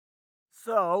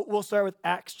So we'll start with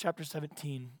Acts chapter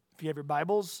 17. If you have your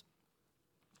Bibles,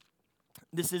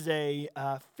 this is a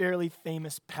fairly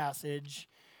famous passage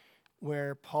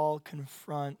where Paul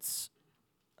confronts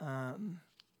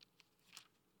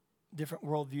different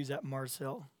worldviews at Mars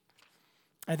Hill.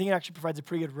 I think it actually provides a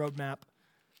pretty good roadmap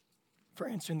for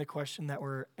answering the question that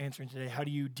we're answering today. How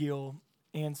do you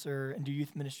answer, and do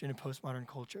youth ministry in a postmodern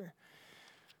culture?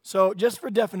 So just for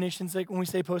definition's sake, when we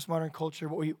say postmodern culture,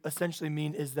 what we essentially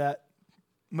mean is that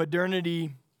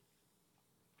modernity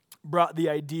brought the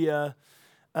idea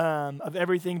of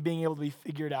everything being able to be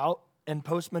figured out, and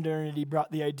postmodernity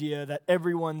brought the idea that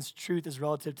everyone's truth is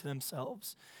relative to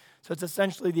themselves. So it's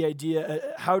essentially the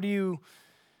idea,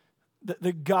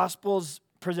 the Gospels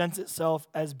presents itself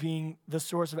as being the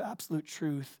source of absolute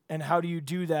truth, and how do you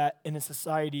do that in a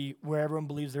society where everyone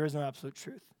believes there is no absolute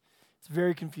truth? It's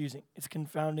very confusing, it's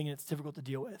confounding, and it's difficult to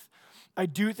deal with. I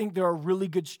do think there are really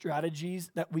good strategies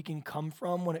that we can come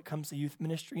from when it comes to youth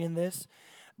ministry in this,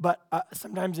 but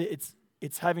sometimes it's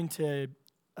having to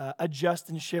adjust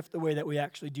and shift the way that we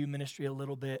actually do ministry a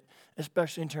little bit,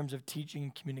 especially in terms of teaching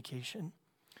and communication.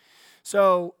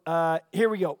 So here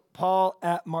we go. Paul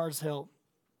at Mars Hill.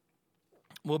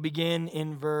 We'll begin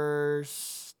in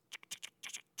verse,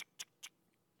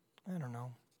 we'll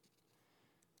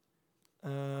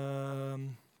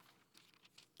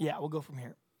go from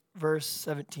here. Verse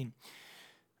 17.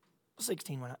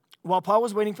 16, why not? While Paul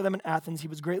was waiting for them in Athens, he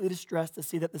was greatly distressed to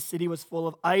see that the city was full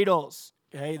of idols.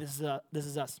 Okay, this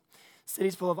is us.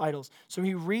 City's full of idols. So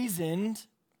he reasoned.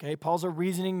 Okay, Paul's a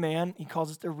reasoning man. He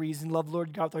calls us to reason. Love the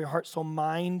Lord God with all your heart, soul,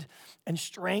 mind, and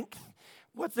strength.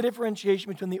 What's the differentiation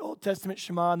between the Old Testament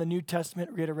Shema and the New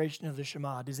Testament reiteration of the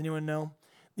Shema? Does anyone know?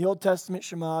 The Old Testament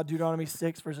Shema, Deuteronomy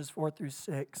 6, verses 4 through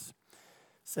 6,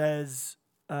 says,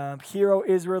 Hear, O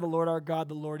Israel, the Lord our God,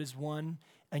 the Lord is one,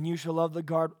 and you shall love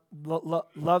the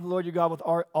Lord your God with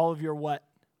all of your what?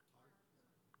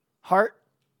 Heart,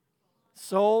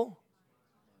 soul,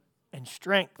 and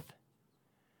strength.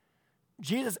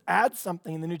 Jesus adds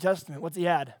something in the New Testament. What's he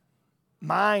add?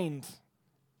 Mind.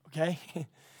 Okay?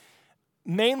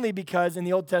 Mainly because in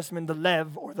the Old Testament, the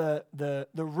lev, or the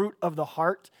root of the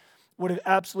heart, would have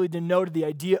absolutely denoted the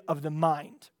idea of the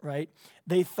mind, right?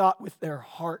 They thought with their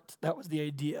heart. That was the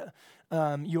idea.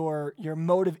 Your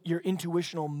motive, your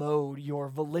intuitional mode, your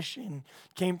volition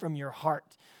came from your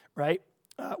heart, right?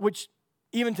 Which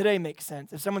even today makes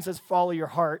sense. If someone says follow your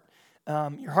heart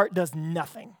does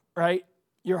nothing, right?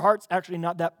 Your heart's actually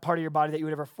not that part of your body that you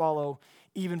would ever follow,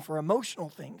 even for emotional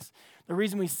things. The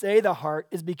reason we say the heart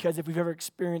is because if we've ever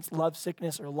experienced love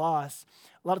sickness or loss,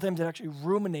 a lot of times it actually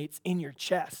ruminates in your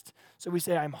chest. So we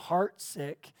say, I'm heart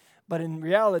sick, but in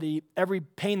reality, every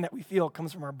pain that we feel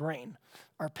comes from our brain.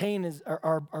 Our brain is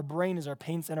our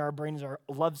pain center, our brain is our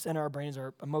love center, our brain is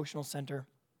our emotional center.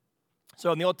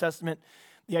 So in the Old Testament,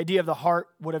 the idea of the heart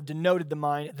would have denoted the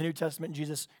mind. In the New Testament,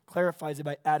 Jesus clarifies it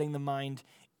by adding the mind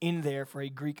in there for a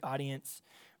Greek audience,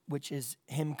 which is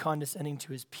him condescending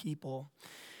to his people.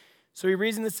 So he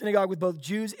reasoned in the synagogue with both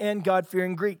Jews and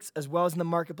God-fearing Greeks, as well as in the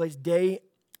marketplace day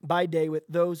by day with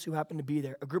those who happened to be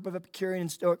there. A group of Epicurean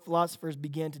and Stoic philosophers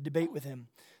began to debate with him.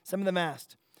 Some of them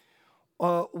asked,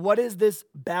 what is this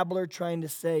babbler trying to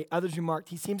say? Others remarked,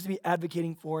 he seems to be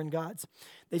advocating foreign gods.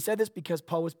 They said this because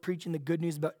Paul was preaching the good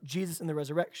news about Jesus and the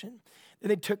resurrection. Then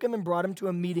they took him and brought him to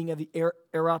a meeting of the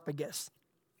Areopagus,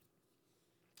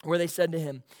 where they said to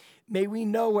him, may we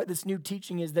know what this new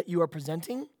teaching is that you are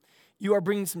presenting? You are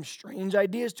bringing some strange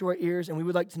ideas to our ears, and we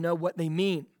would like to know what they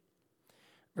mean.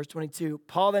 Verse 22,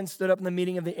 Paul then stood up in the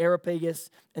meeting of the Areopagus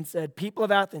and said, people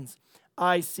of Athens,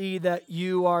 I see that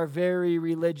you are very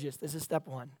religious. This is step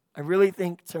one. I really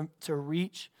think to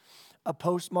reach a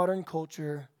postmodern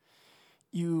culture,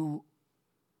 the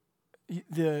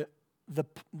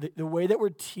way that we're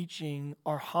teaching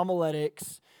our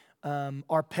homiletics,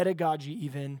 our pedagogy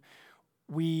even,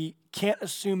 we can't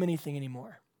assume anything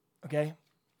anymore, okay?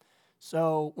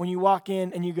 So when you walk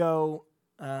in and you go,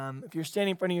 if you're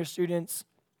standing in front of your students,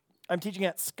 I'm teaching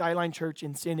at Skyline Church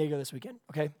in San Diego this weekend,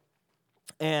 okay?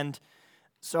 And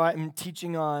so I'm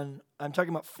talking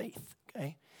about faith,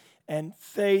 okay? And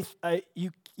faith,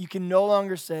 you can no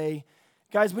longer say,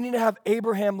 guys, we need to have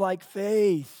Abraham-like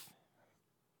faith,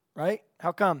 right?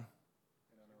 How come?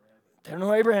 They don't know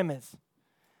who Abraham is.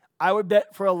 I would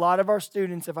bet for a lot of our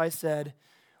students, if I said,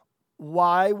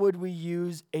 why would we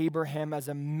use Abraham as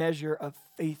a measure of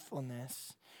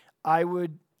faithfulness?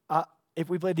 If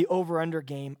we played the over-under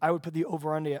game, I would put the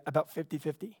over-under at about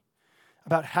 50-50.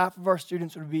 About half of our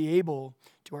students would be able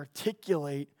to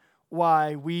articulate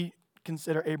why we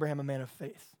consider Abraham a man of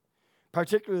faith.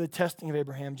 Particularly the testing of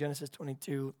Abraham, Genesis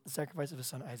 22, the sacrifice of his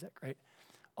son Isaac, right?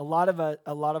 A lot of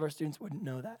our students wouldn't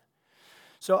know that.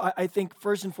 So I think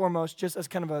first and foremost, just as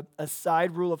kind of a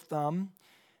side rule of thumb,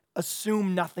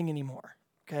 assume nothing anymore,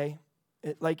 okay?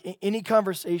 Any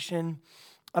conversation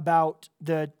about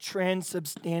the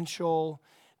transubstantiation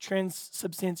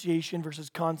versus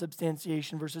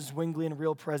consubstantiation versus Zwingli and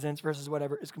real presence versus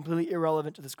whatever is completely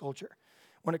irrelevant to this culture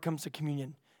when it comes to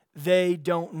communion. They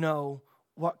don't know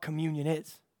what communion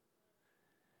is.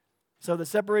 So the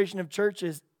separation of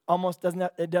churches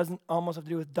doesn't almost have to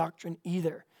do with doctrine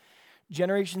either.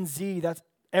 Generation Z,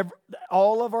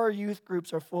 all of our youth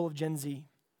groups are full of Gen Z.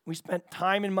 We spent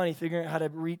time and money figuring out how to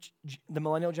reach the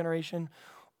millennial generation,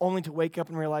 only to wake up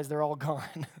and realize they're all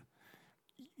gone.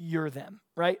 You're them,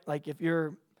 right? Like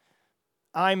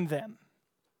I'm them.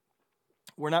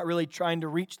 We're not really trying to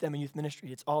reach them in youth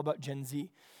ministry. It's all about Gen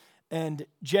Z. And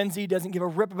Gen Z doesn't give a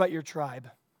rip about your tribe.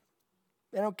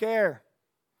 They don't care,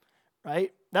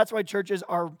 right? That's why churches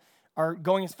are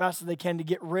going as fast as they can to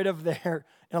get rid of in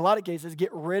a lot of cases,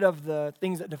 get rid of the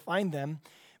things that define them,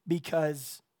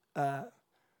 because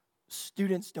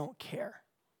students don't care.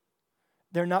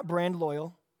 They're not brand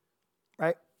loyal,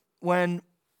 right?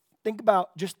 Think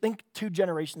 2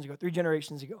 generations ago, 3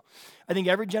 generations ago. I think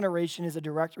every generation is a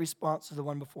direct response to the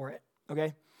one before it,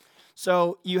 okay?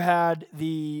 So you had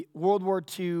the World War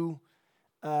II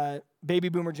baby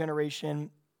boomer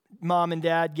generation. Mom and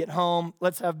dad get home.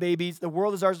 Let's have babies. The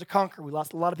world is ours to conquer. We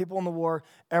lost a lot of people in the war.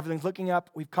 Everything's looking up.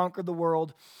 We've conquered the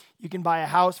world. You can buy a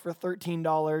house for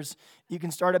 $13. You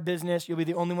can start a business. You'll be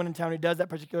the only one in town who does that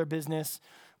particular business.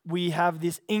 We have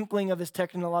this inkling of this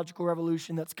technological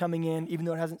revolution that's coming in, even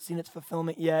though it hasn't seen its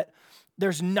fulfillment yet.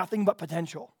 There's nothing but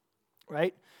potential,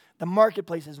 right? The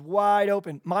marketplace is wide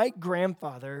open. My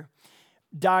grandfather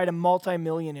died a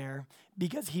multimillionaire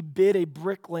because he bid a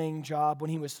bricklaying job when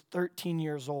he was 13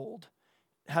 years old,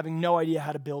 having no idea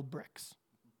how to build bricks.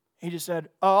 He just said,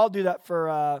 I'll do that for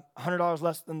 $100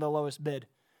 less than the lowest bid.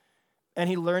 And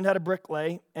he learned how to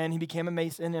bricklay, and he became a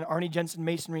mason, and Arnie Jensen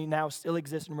Masonry now still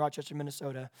exists in Rochester,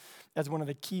 Minnesota, as one of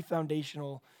the key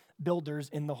foundational builders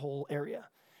in the whole area.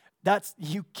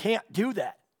 You can't do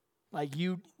that.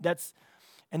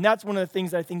 And that's one of the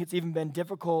things that I think it's even been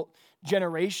difficult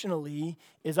generationally,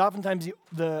 is oftentimes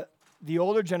the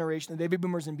older generation, the baby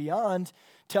boomers and beyond,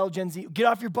 tell Gen Z, get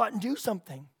off your butt and do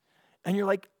something. And you're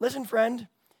like, listen, friend,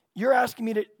 you're asking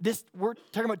me we're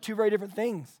talking about 2 very different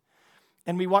things.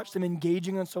 And we watch them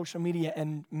engaging on social media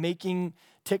and making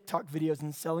TikTok videos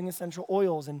and selling essential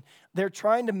oils. And they're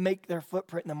trying to make their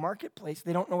footprint in the marketplace.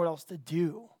 They don't know what else to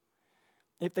do.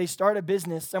 If they start a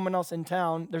business, someone else in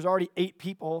town, there's already 8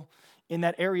 people in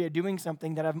that area doing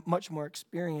something that have much more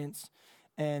experience.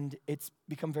 And it's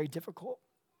become very difficult.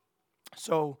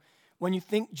 So when you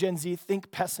think Gen Z, think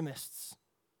pessimists.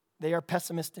 They are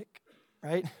pessimistic,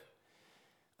 right?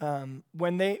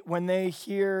 When they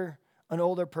hear an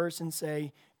older person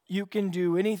say, you can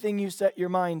do anything you set your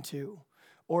mind to,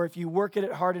 or if you work at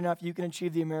it hard enough, you can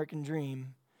achieve the American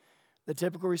dream, the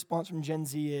typical response from Gen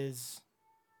Z is,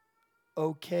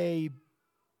 okay,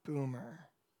 boomer,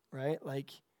 right?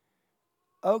 Like,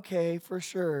 okay, for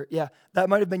sure. Yeah, that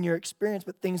might have been your experience,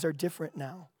 but things are different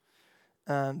now.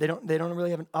 They don't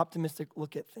really have an optimistic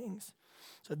look at things.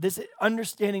 So this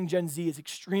understanding Gen Z is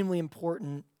extremely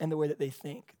important in the way that they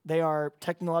think. They are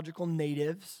technological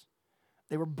natives.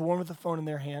 They were born with a phone in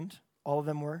their hand. All of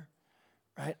them were,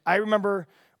 right? I remember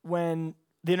when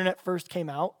the internet first came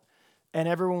out, and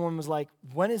everyone was like,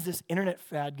 when is this internet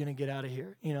fad going to get out of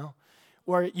here,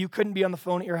 Where you couldn't be on the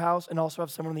phone at your house and also have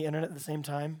someone on the internet at the same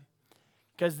time.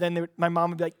 Because then my mom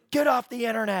would be like, get off the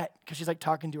internet, because she's like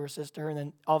talking to her sister, and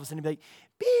then all of a sudden it'd be like,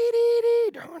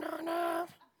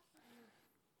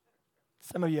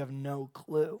 Some of you have no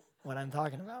clue what I'm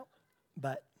talking about,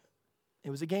 but it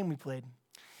was a game we played.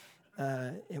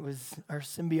 It was our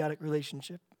symbiotic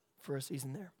relationship for a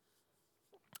season there.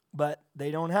 But they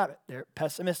don't have it. They're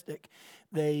pessimistic.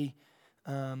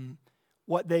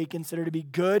 What they consider to be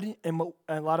good and what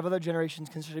a lot of other generations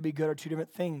consider to be good are 2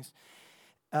 different things.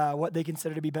 What they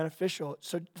consider to be beneficial.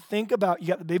 So think about, you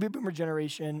got the baby boomer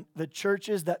generation, the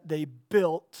churches that they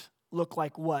built look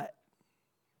like what?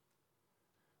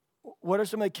 What are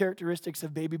some of the characteristics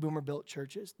of baby boomer built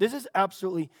churches? This is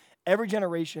absolutely, every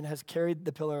generation has carried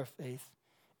the pillar of faith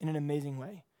in an amazing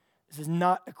way. This is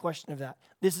not a question of that.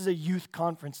 This is a youth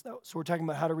conference, though. So we're talking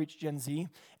about how to reach Gen Z,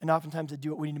 and oftentimes to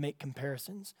do it, we need to make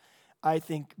comparisons. I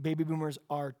think baby boomers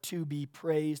are to be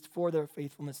praised for their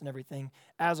faithfulness and everything,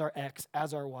 as our X,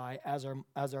 as our Y, as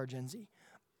our Gen Z.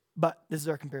 But this is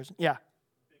our comparison. Yeah.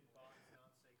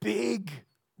 Big.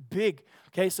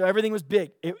 Okay, so everything was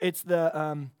big. It's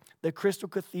the the Crystal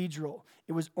Cathedral.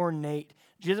 It was ornate.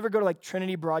 Did you guys ever go to like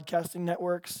Trinity Broadcasting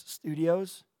Network's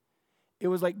studios? It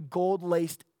was like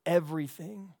gold-laced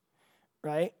everything,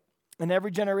 right? And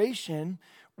every generation,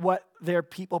 what their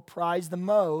people prize the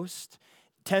most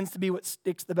tends to be what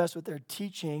sticks the best with their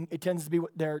teaching. It tends to be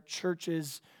what their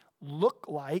churches look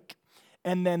like.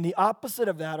 And then the opposite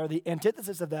of that, or the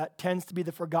antithesis of that, tends to be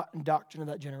the forgotten doctrine of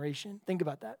that generation. Think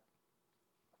about that.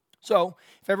 So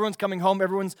if everyone's coming home,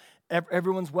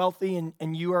 everyone's wealthy,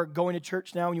 and you are going to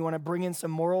church now and you want to bring in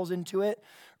some morals into it,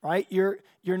 right? You're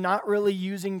not really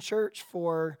using church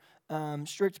for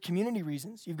strict community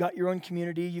reasons. You've got your own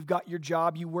community. You've got your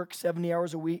job. You work 70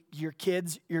 hours a week. Your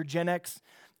kids, your Gen X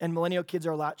and millennial kids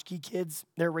are latchkey kids.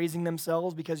 They're raising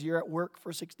themselves because you're at work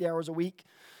for 60 hours a week.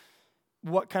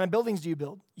 What kind of buildings do you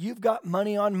build? You've got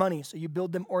money on money, so you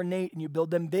build them ornate and you build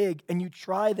them big, and you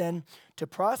try then to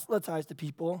proselytize to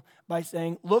people by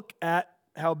saying, look at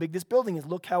how big this building is.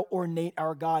 Look how ornate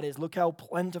our God is. Look how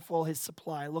plentiful his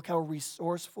supply. Look how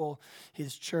resourceful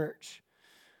his church.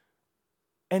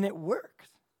 And it worked.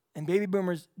 And baby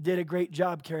boomers did a great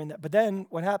job carrying that. But then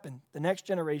what happened? The next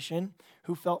generation,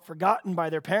 who felt forgotten by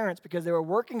their parents because they were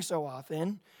working so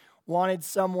often, wanted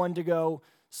someone to go,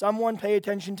 someone pay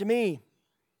attention to me.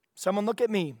 Someone look at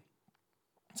me.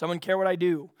 Someone care what I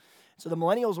do. So the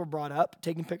millennials were brought up,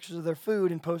 taking pictures of their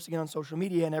food and posting it on social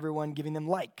media, and everyone giving them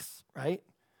likes, right?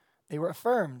 They were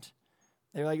affirmed.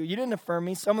 They were like, you didn't affirm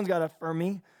me. Someone's got to affirm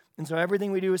me. And so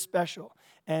everything we do is special.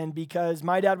 And because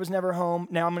my dad was never home,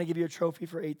 now I'm going to give you a trophy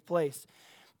for 8th place.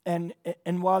 And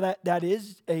while that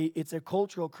is it's a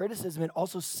cultural criticism, it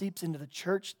also seeps into the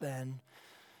church then.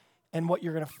 And what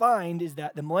you're going to find is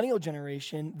that the millennial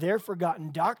generation, their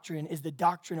forgotten doctrine is the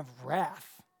doctrine of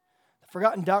wrath. The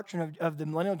forgotten doctrine of the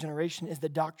millennial generation is the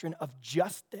doctrine of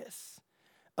justice,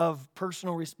 of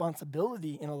personal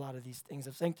responsibility in a lot of these things,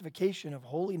 of sanctification, of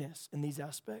holiness in these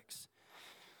aspects.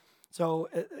 So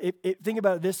think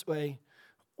about it this way.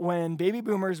 When baby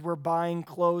boomers were buying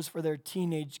clothes for their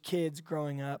teenage kids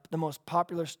growing up, the most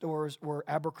popular stores were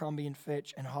Abercrombie &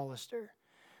 Fitch and Hollister,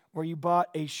 where you bought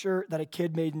a shirt that a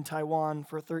kid made in Taiwan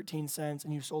for 13 cents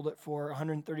and you sold it for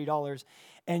 $130,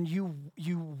 and you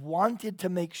wanted to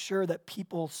make sure that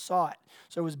people saw it.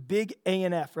 So it was big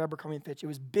A&F for Abercrombie & Fitch. It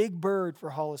was Big Bird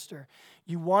for Hollister.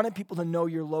 You wanted people to know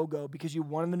your logo because you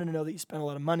wanted them to know that you spent a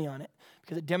lot of money on it,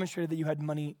 because it demonstrated that you had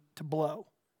money to blow,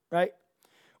 right?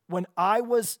 When I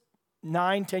was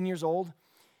 9, 10 years old,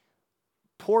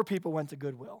 poor people went to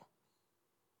Goodwill,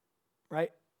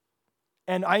 right?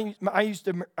 And I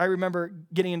remember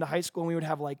getting into high school and we would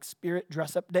have like spirit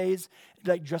dress up days,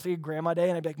 like dress like a grandma day.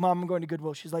 And I'd be like, Mom, I'm going to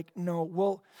Goodwill. She's like, no,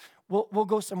 we'll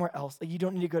go somewhere else. Like, you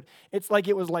don't need to go. It's like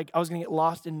it was like I was going to get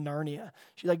lost in Narnia.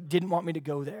 She like didn't want me to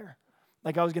go there.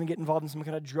 Like I was going to get involved in some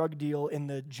kind of drug deal in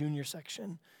the junior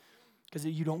section, because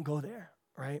you don't go there,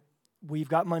 right? We've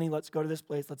got money. Let's go to this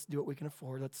place. Let's do what we can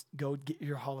afford. Let's go get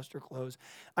your Hollister clothes.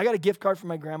 I got a gift card from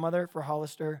my grandmother for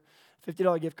Hollister,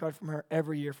 $50 gift card from her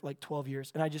every year for like 12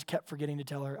 years. And I just kept forgetting to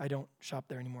tell her I don't shop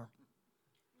there anymore.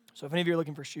 So if any of you are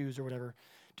looking for shoes or whatever,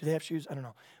 do they have shoes? I don't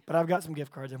know. But I've got some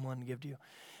gift cards I'm willing to give to you.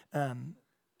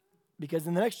 Because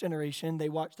in the next generation, they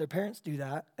watch their parents do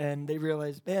that, and they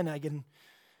realize, man, I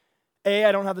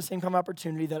don't have the same kind of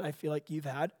opportunity that I feel like you've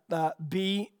had.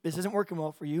 B, this isn't working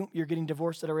well for you. You're getting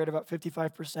divorced at a rate of about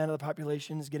 55% of the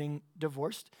population is getting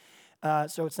divorced.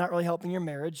 So it's not really helping your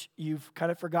marriage. You've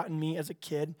kind of forgotten me as a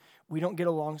kid. We don't get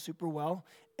along super well.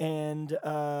 And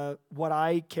what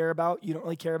I care about, you don't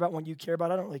really care about. What you care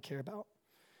about, I don't really care about.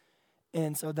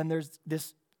 And so then there's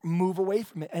this move away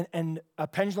from it. And a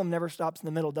pendulum never stops in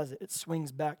the middle, does it? It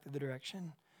swings back to the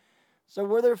direction. So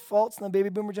were there faults in the baby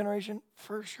boomer generation?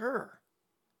 For sure.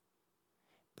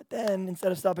 But then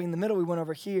instead of stopping in the middle, we went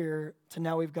over here to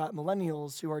now we've got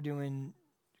millennials who are doing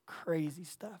crazy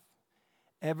stuff.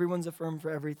 Everyone's affirmed for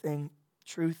everything.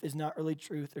 Truth is not really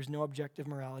truth. There's no objective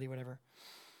morality, whatever.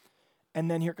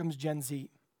 And then here comes Gen Z.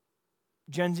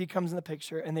 Gen Z comes in the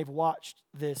picture, and they've watched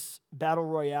this battle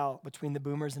royale between the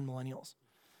boomers and millennials.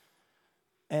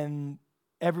 And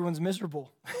everyone's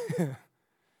miserable.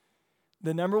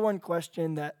 The number one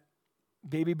question that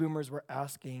baby boomers were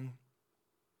asking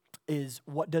is,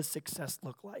 what does success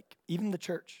look like? Even the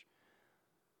church.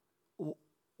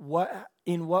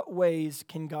 In what ways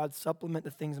can God supplement the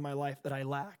things in my life that I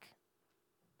lack?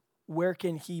 Where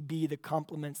can he be the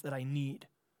complements that I need,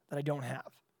 that I don't have?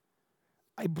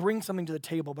 I bring something to the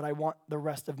table, but I want the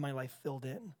rest of my life filled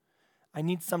in. I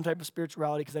need some type of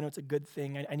spirituality because I know it's a good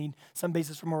thing. I need some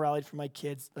basis for morality for my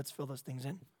kids. Let's fill those things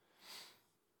in.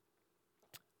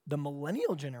 The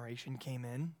millennial generation came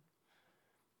in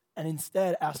and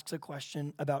instead asks a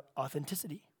question about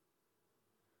authenticity.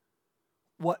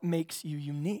 what makes you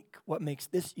unique? What makes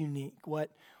this unique?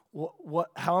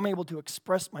 How am I able to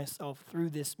express myself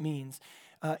through this means?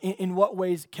 In what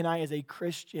ways can I, as a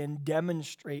Christian,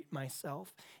 demonstrate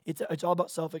myself? It's all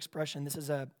about self-expression. This is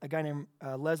a guy named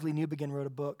Leslie Newbegin wrote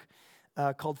a book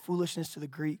called Foolishness to the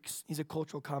Greeks. He's a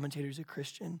cultural commentator. He's a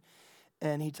Christian.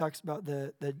 And he talks about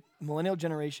the millennial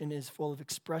generation is full of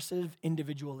expressive,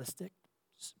 individualistic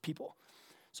people.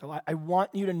 So I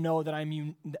want you to know that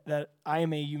that I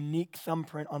am a unique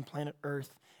thumbprint on planet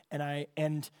Earth,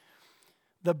 and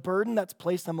the burden that's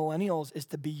placed on millennials is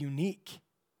to be unique.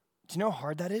 Do you know how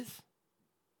hard that is?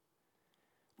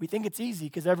 We think it's easy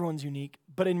because everyone's unique,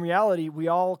 but in reality, we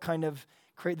all kind of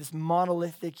create this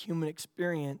monolithic human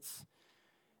experience,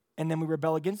 and then we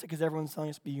rebel against it because everyone's telling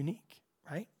us to be unique,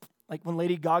 right? Like when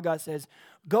Lady Gaga says,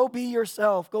 go be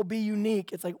yourself, go be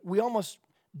unique. It's like we almost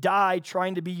die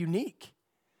trying to be unique.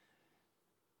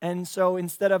 And so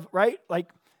instead of, right, like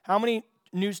how many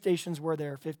news stations were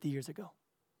there 50 years ago?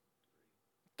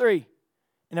 3.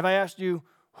 And if I asked you,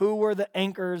 who were the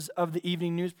anchors of the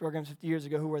evening news programs 50 years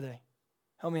ago, who were they?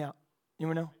 Help me out.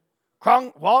 You know?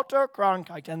 Walter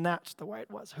Cronkite, and that's the way it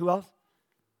was. Who else?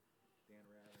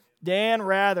 Dan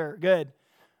Rather. Good.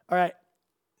 All right.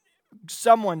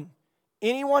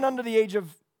 Anyone under the age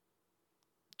of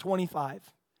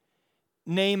 25,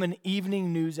 name an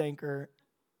evening news anchor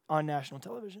on national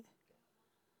television.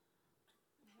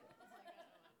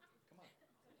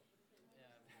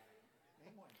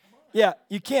 Yeah,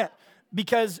 you can't,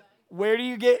 because where do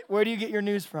you get your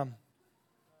news from?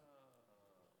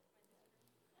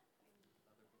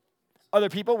 Other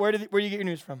people. Where do you get your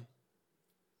news from?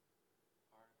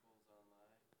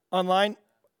 Online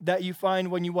that you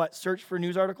find when you search for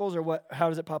news articles, or what? How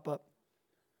does it pop up?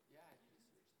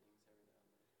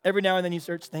 Every now and then you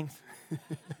search things.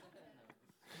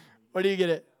 Where do you get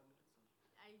it?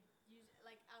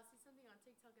 I'll see something on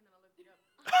TikTok and then I'll look it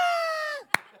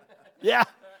up. Yeah,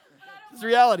 it's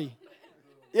reality.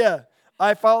 Yeah,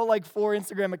 I follow like 4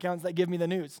 Instagram accounts that give me the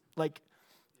news. Like,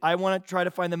 I want to try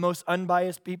to find the most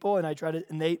unbiased people, and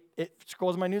it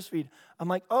scrolls my news feed. I'm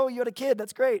like, oh, you had a kid,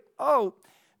 that's great. Oh,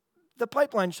 the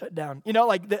pipeline shut down.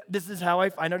 This is how I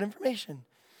find out information.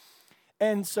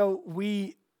 And so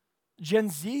Gen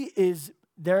Z is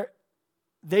there.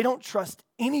 They don't trust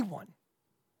anyone.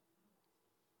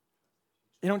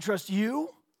 They don't trust you.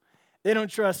 They don't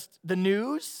trust the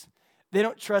news. They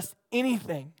don't trust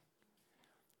anything.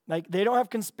 Like, they don't have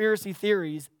conspiracy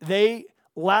theories. They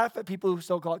laugh at people who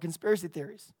so-called conspiracy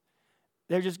theories.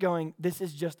 They're just going, this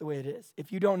is just the way it is.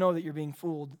 If you don't know that, you're being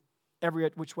fooled every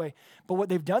which way. But what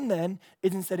they've done then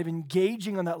is, instead of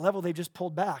engaging on that level, they've just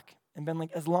pulled back and been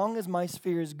like, as long as my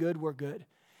sphere is good, we're good.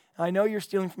 I know you're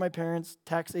stealing from my parents.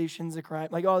 Taxation's a crime.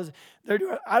 Like, all this, they're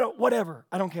doing, whatever.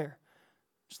 I don't care.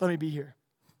 Just let me be here.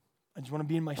 I just want to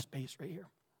be in my space right here.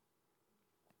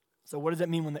 So what does that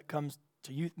mean when it comes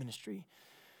to youth ministry?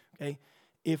 Okay,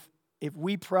 if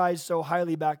we prize so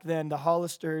highly back then the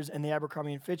Hollisters and the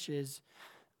Abercrombie and Fitches,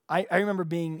 I remember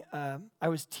I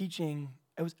was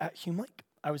at Hume Lake.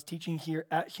 I was teaching here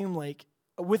at Hume Lake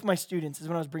with my students. This is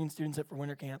when I was bringing students up for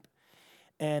winter camp.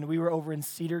 And we were over in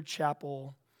Cedar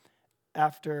Chapel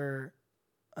after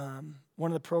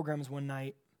one of the programs one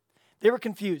night. They were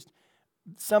confused.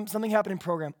 Something happened in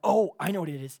program. Oh, I know what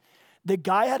it is. The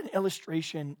guy had an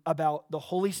illustration about the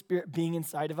Holy Spirit being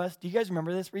inside of us. Do you guys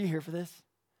remember this? Were you here for this?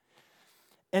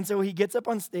 And so he gets up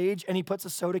on stage and he puts a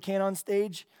soda can on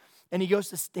stage and he goes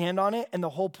to stand on it. And the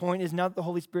whole point is, now that the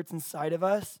Holy Spirit's inside of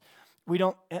us, I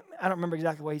don't remember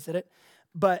exactly why he said it,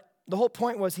 but the whole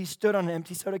point was he stood on an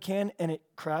empty soda can and it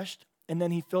crushed. And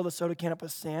then he filled the soda can up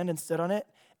with sand and stood on it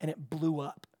and it blew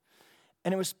up.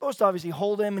 And it was supposed to obviously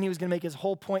hold him, and he was going to make his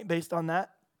whole point based on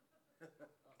that.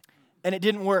 And it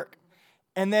didn't work.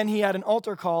 And then he had an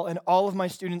altar call, and all of my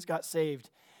students got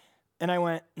saved. And I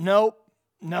went, nope,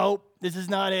 this is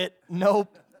not it.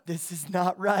 Nope, this is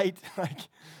not right. Like,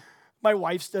 my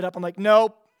wife stood up. I'm like,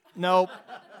 nope,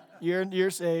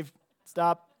 you're saved.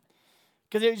 Stop.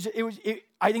 Because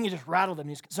I think it just rattled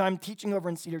him. So I'm teaching over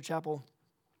in Cedar Chapel,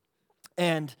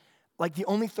 and like the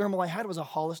only thermal I had was a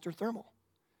Hollister thermal.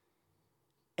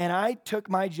 And I took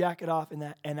my jacket off in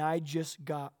that, and I just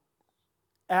got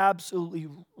absolutely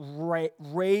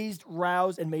raised,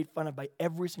 roused, and made fun of by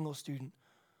every single student.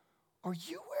 Are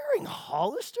you wearing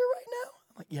Hollister right now?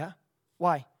 I'm like, yeah.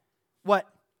 Why? What?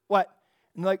 And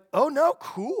they're like, oh, no,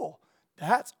 cool.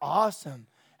 That's awesome.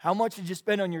 How much did you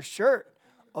spend on your shirt?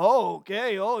 Oh,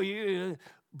 okay. Oh, yeah.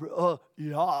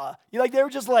 Yeah. They were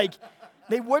just like,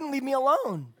 they wouldn't leave me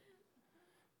alone.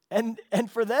 And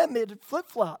for them, it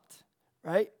flip-flopped.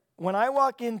 Right? When I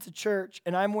walk into church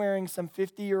and I'm wearing some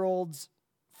 50-year-old's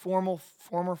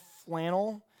former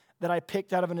flannel that I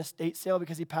picked out of an estate sale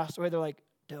because he passed away. They're like,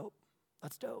 dope.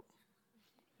 That's dope.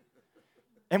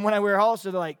 And when I wear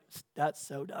Hollister, they're like, that's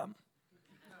so dumb.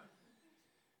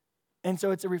 And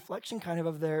so it's a reflection kind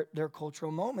of their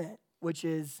cultural moment, which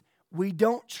is we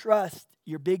don't trust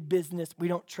your big business. We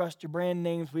don't trust your brand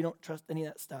names. We don't trust any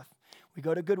of that stuff. We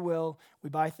go to Goodwill. We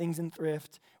buy things in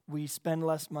thrift. We spend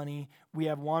less money. We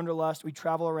have wanderlust. We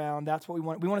travel around. That's what we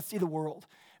want. We want to see the world,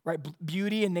 right?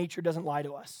 Beauty and nature doesn't lie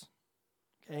to us,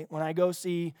 okay? When I go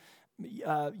see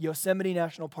Yosemite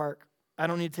National Park, I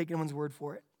don't need to take anyone's word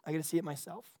for it. I get to see it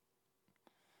myself.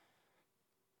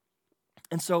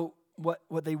 And so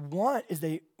what they want is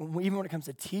even when it comes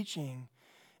to teaching,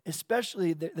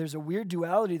 especially there's a weird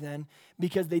duality then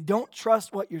because they don't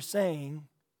trust what you're saying.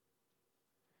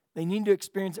 They need to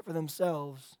experience it for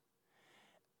themselves.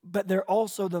 But they're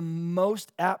also the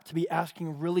most apt to be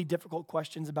asking really difficult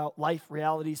questions about life,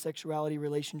 reality, sexuality,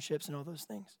 relationships, and all those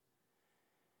things.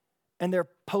 And they're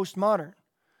postmodern,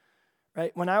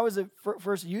 right? When I was a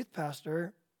first youth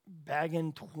pastor back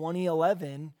in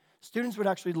 2011, students would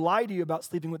actually lie to you about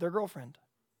sleeping with their girlfriend.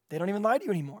 They don't even lie to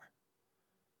you anymore.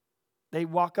 They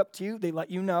walk up to you, they let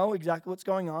you know exactly what's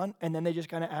going on, and then they just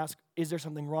kind of ask, is there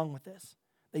something wrong with this?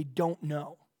 They don't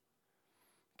know,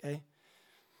 okay?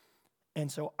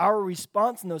 And so our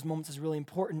response in those moments is really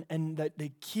important, and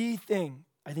the key thing,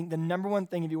 I think the number one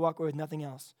thing if you walk away with nothing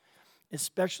else,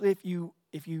 especially if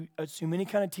you assume any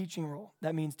kind of teaching role,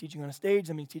 that means teaching on a stage,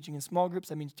 that means teaching in small groups,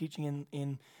 that means teaching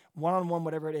in one-on-one,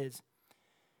 whatever it is,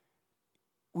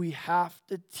 we have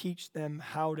to teach them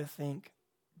how to think.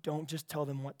 Don't just tell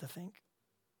them what to think.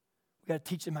 We got to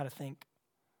teach them how to think.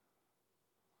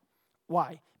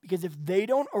 Why? Because if they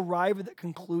don't arrive at the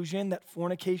conclusion that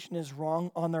fornication is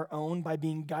wrong on their own by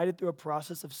being guided through a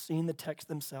process of seeing the text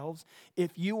themselves,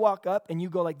 if you walk up and you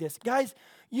go like this, guys,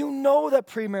 you know that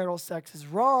premarital sex is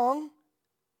wrong,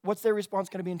 what's their response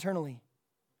going to be internally?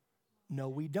 No,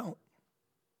 we don't.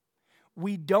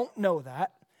 We don't know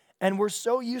that, and we're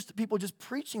so used to people just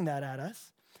preaching that at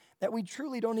us that we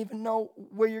truly don't even know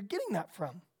where you're getting that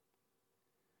from.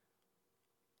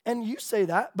 And you say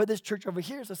that, but this church over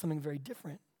here says something very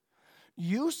different.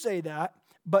 You say that,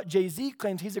 but Jay-Z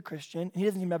claims he's a Christian, and he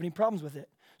doesn't even have any problems with it.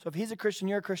 So if he's a Christian,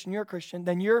 you're a Christian, you're a Christian,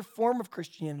 then your form of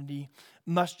Christianity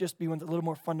must just be one that's a little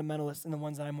more fundamentalist than the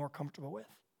ones that I'm more comfortable with.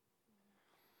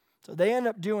 So they end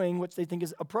up doing what they think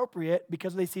is appropriate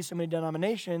because they see so many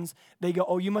denominations. They go,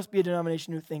 oh, you must be a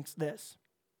denomination who thinks this.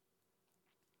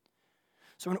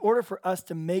 So in order for us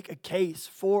to make a case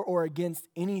for or against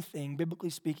anything,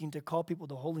 biblically speaking, to call people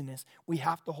to holiness, we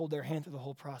have to hold their hand through the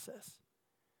whole process.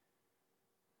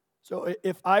 So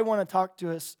if I want to talk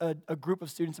to a group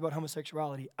of students about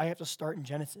homosexuality, I have to start in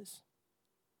Genesis.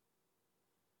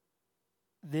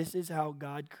 This is how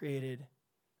God created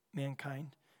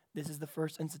mankind. This is the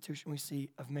first institution we see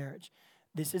of marriage.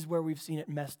 This is where we've seen it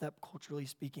messed up culturally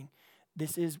speaking.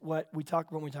 This is what we talk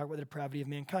about when we talk about the depravity of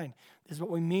mankind. This is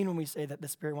what we mean when we say that the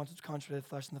spirit wants what's contrary to the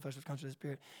flesh and the flesh wants contrary to the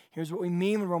spirit. Here's what we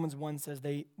mean when Romans 1 says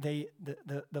the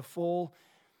full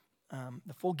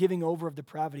giving over of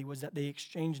depravity was that they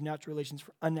exchanged natural relations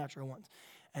for unnatural ones.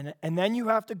 And then you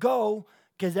have to go,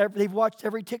 because they've watched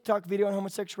every TikTok video on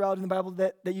homosexuality in the Bible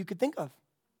that you could think of.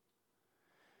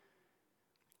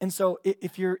 And so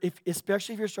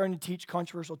especially if you're starting to teach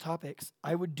controversial topics,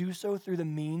 I would do so through the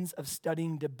means of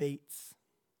studying debates.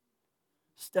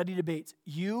 Study debates.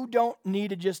 You don't need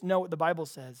to just know what the Bible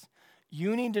says.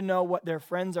 You need to know what their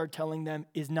friends are telling them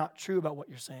is not true about what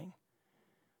you're saying.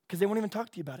 Because they won't even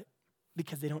talk to you about it.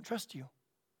 Because they don't trust you.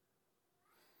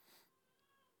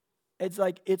 It's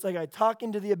like I talk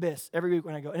into the abyss every week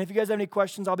when I go. And if you guys have any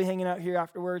questions, I'll be hanging out here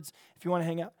afterwards if you want to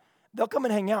hang out. They'll come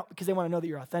and hang out because they want to know that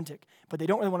you're authentic, but they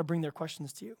don't really want to bring their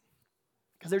questions to you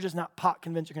because they're just not pot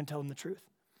convinced you're going to tell them the truth.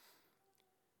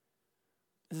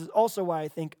 This is also why I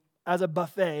think as a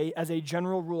buffet, as a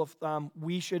general rule of thumb,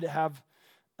 we should have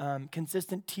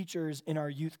consistent teachers in our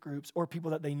youth groups or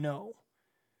people that they know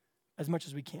as much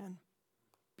as we can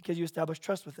because you establish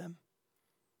trust with them.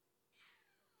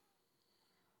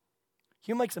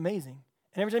 Hume Lake's amazing.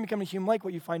 And every time you come to Hume Lake,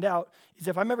 what you find out is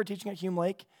if I'm ever teaching at Hume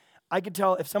Lake, I could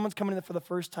tell if someone's coming in for the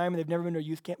first time and they've never been to a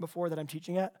youth camp before that I'm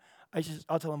teaching at,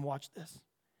 I'll tell them, watch this.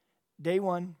 Day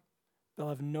 1, they'll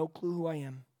have no clue who I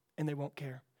am, and they won't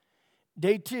care.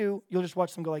 Day 2, you'll just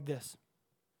watch them go like this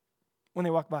when they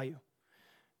walk by you,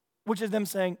 which is them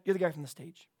saying, you're the guy from the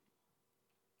stage.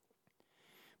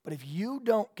 But if you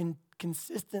don't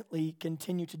consistently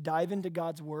continue to dive into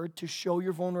God's word to show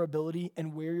your vulnerability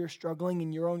and where you're struggling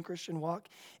in your own Christian walk,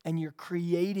 and you're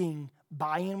creating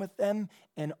buy-in with them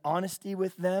and honesty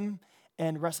with them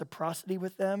and reciprocity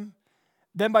with them,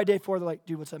 Then by day 4, they're like,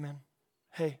 dude, what's up, man?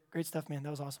 Hey, great stuff, man. That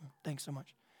was awesome. Thanks so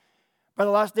much. By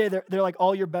the last day, they're like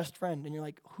all your best friend. And you're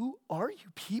like, who are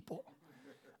you people?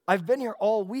 I've been here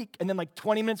all week. And then like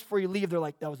 20 minutes before you leave, they're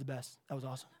like, that was the best. That was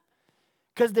awesome.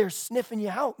 Because they're sniffing you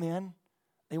out, man.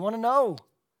 They want to know.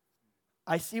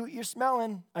 I see what you're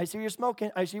smelling. I see what you're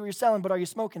smoking. I see what you're selling, but are you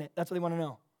smoking it? That's what they want to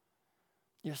know.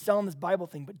 You're selling this Bible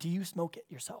thing, but do you smoke it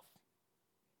yourself?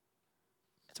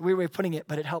 It's a weird way of putting it,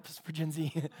 but it helps for Gen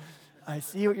Z. I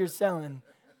see what you're selling,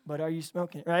 but are you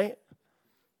smoking it, right?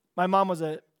 My mom was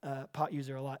a pot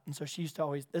user a lot, and so she used to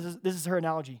always, this is her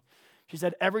analogy. She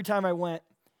said, every time I went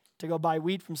to go buy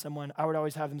weed from someone, I would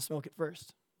always have them smoke it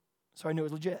first. So I knew it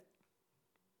was legit.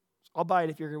 So I'll buy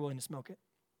it if you're willing to smoke it.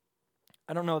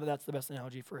 I don't know that that's the best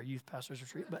analogy for a youth pastor's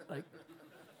retreat, but like,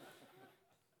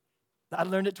 I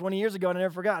learned it 20 years ago and I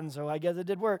never forgotten, so I guess it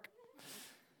did work.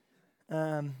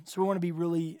 So we want to be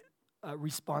really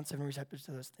responsive and receptive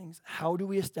to those things. How do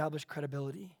we establish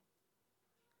credibility?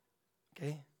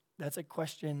 Okay, that's a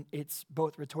question. It's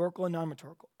both rhetorical and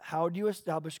non-rhetorical. How do you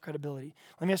establish credibility?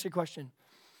 Let me ask you a question.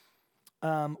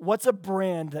 What's a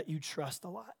brand that you trust a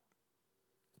lot?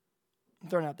 I'm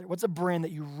throwing it out there. What's a brand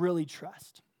that you really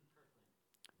trust?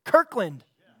 Kirkland.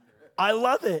 I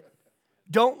love it.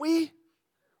 Don't we?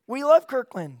 We love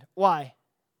Kirkland. Why?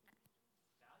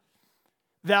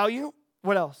 Value.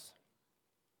 What else?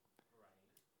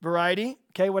 Variety.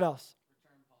 Okay, what else?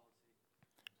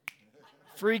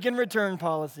 Freaking return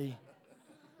policy.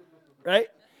 Right?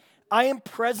 I am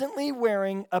presently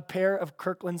wearing a pair of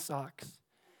Kirkland socks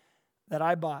that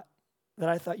I bought that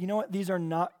I thought, you know what? These are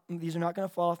not going to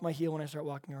fall off my heel when I start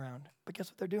walking around. But guess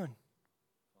what they're doing?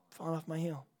 Falling off my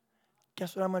heel.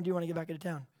 Guess what I'm going to do when I get back into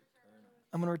town?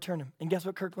 I'm going to return them. And guess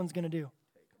what Kirkland's going to do?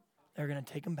 They're going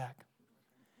to take them back.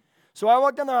 So I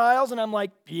walk down the aisles and I'm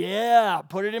like, yeah,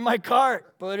 put it in my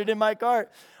cart. Put it in my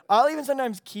cart. I'll even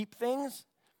sometimes keep things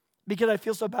because I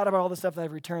feel so bad about all the stuff that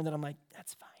I've returned that I'm like,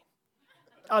 that's fine.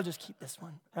 I'll just keep this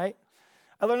one, right?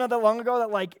 I learned not that long ago that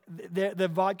like the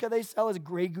vodka they sell is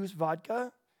Grey Goose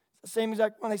vodka. It's the same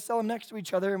exact one. They sell them next to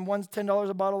each other and one's $10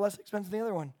 a bottle less expensive than the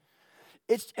other one.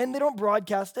 And they don't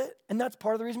broadcast it, and that's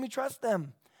part of the reason we trust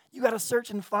them. You got to search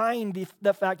and find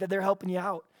the fact that they're helping you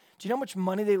out. Do you know how much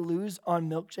money they lose on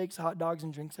milkshakes, hot dogs,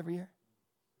 and drinks every year?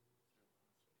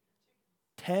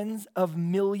 Tens of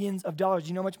millions of dollars. Do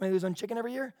you know how much money they lose on chicken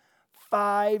every year?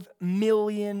 $5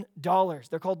 million.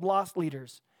 They're called loss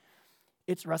leaders.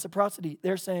 It's reciprocity.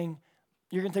 They're saying,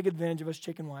 you're going to take advantage of us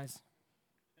chicken-wise.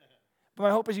 But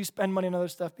my hope is you spend money on other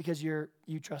stuff because you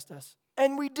trust us.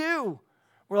 And we do.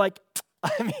 We're like,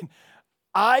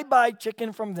 I buy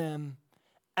chicken from them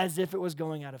as if it was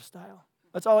going out of style.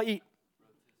 That's all I eat.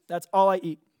 That's all I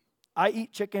eat. I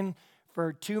eat chicken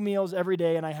for 2 meals every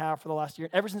day, and I have for the last year.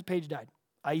 Ever since Paige died,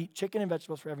 I eat chicken and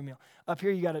vegetables for every meal. Up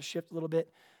here, you got to shift a little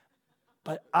bit.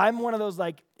 But I'm one of those,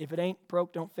 like, if it ain't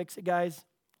broke, don't fix it, guys.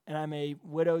 And I'm a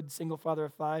widowed single father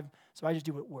of 5, so I just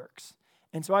do what works.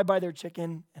 And so I buy their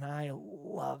chicken, and I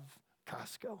love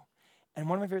Costco. And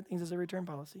one of my favorite things is their return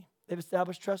policy. They've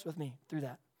established trust with me through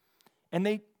that. And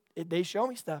they show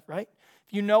me stuff, right?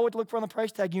 If you know what to look for on the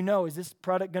price tag, you know, is this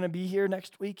product going to be here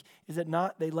next week? Is it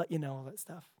not? They let you know all that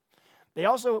stuff. They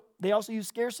also use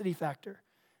scarcity factor.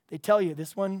 They tell you,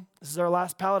 this is our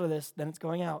last pallet of this, then it's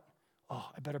going out. Oh,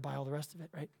 I better buy all the rest of it,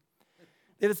 right?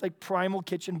 They have this like Primal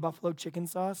Kitchen buffalo chicken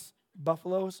sauce,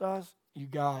 buffalo sauce, you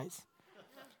guys.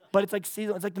 But it's like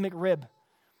seasonal, it's like the McRib.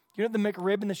 You know the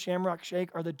McRib and the Shamrock Shake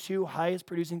are the 2 highest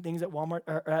producing things at Walmart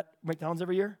or at McDonald's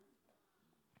every year?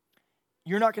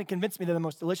 You're not going to convince me they're the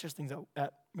most delicious things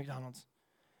at McDonald's.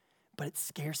 But it's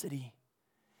scarcity.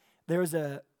 There was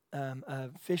a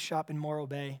fish shop in Morro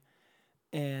Bay,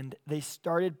 and they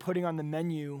started putting on the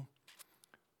menu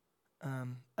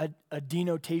a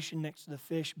denotation next to the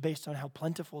fish based on how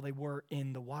plentiful they were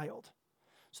in the wild,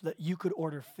 so that you could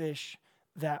order fish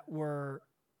that were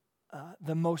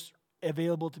the most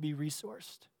available to be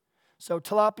resourced. So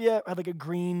tilapia had like a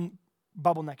green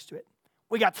bubble next to it.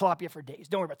 We got tilapia for days.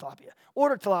 Don't worry about tilapia.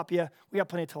 Order tilapia. We got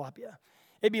plenty of tilapia.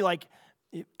 It'd be like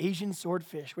Asian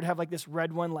swordfish would have like this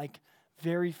red one, like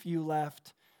very few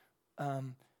left,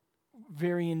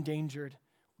 very endangered.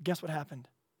 Guess what happened?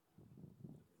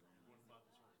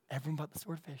 Everyone bought the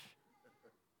swordfish.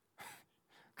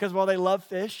 Because while they love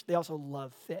fish, they also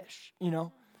love fish, you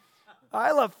know?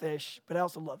 I love fish, but I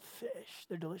also love fish.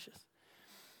 They're delicious.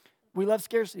 We love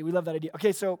scarcity. We love that idea.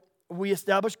 Okay, so we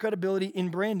establish credibility in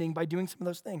branding by doing some of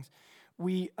those things.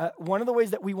 One of the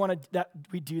ways that we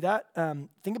do that,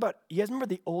 think about, you guys remember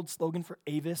the old slogan for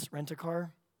Avis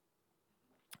Rent-A-Car?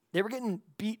 They were getting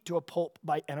beat to a pulp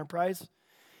by Enterprise,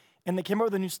 and they came up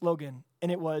with a new slogan,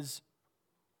 and it was,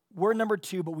 We're number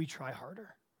 2, but we try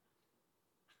harder.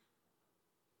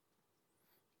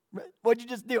 What'd you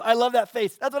just do? I love that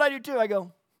face. That's what I do too. I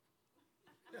go,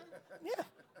 yeah.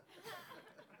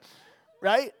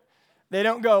 Right? They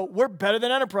don't go, we're better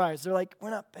than Enterprise. They're like, we're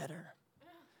not better,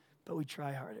 but we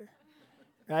try harder.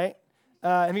 Right?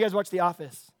 Have you guys watched The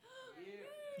Office?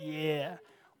 Yeah.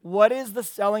 What is the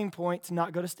selling point to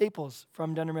not go to Staples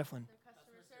from Dunder Mifflin?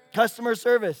 Customer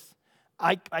service.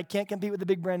 I can't compete with the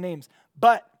big brand names.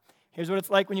 But here's what it's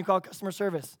like when you call customer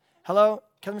service. Hello,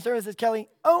 customer service, is Kelly.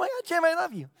 Oh my God, Jim, I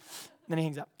love you. And then he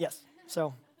hangs up. Yes.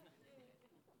 So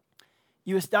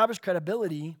you establish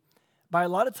credibility by a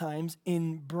lot of times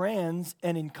in brands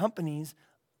and in companies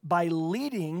by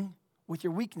leading with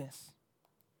your weakness.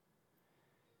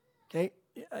 Okay?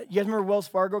 You guys remember Wells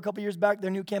Fargo a couple years back,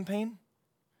 their new campaign?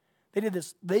 They did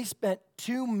this. They spent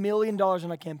 $2 million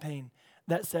on a campaign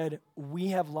that said, we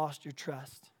have lost your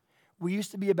trust. We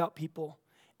used to be about people.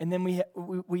 And then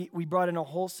we brought in a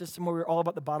whole system where we were all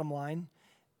about the bottom line.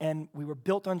 And we were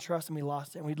built on trust and we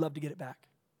lost it. And we'd love to get it back.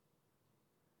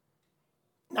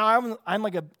 Now, I'm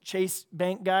like a Chase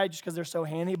Bank guy just because they're so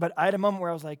handy. But I had a moment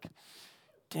where I was like,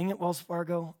 dang it, Wells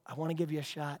Fargo. I want to give you a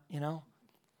shot, you know?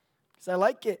 Because I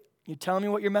like it. You're telling me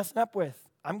what you're messing up with.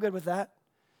 I'm good with that.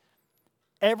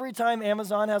 Every time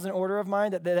Amazon has an order of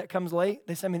mine that comes late,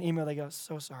 they send me an email. They go,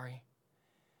 so sorry.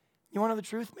 You want to know the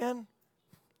truth, man?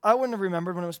 I wouldn't have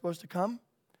remembered when it was supposed to come.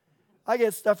 I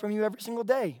get stuff from you every single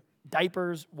day.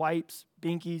 Diapers, wipes,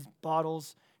 binkies,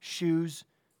 bottles, shoes,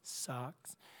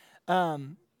 socks.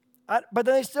 But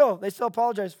then they still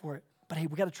apologize for it. But hey,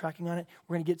 we got a tracking on it.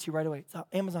 We're going to get to you right away. So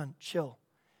Amazon, chill.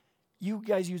 You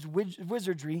guys use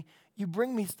wizardry. You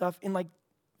bring me stuff in like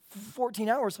 14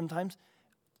 hours sometimes.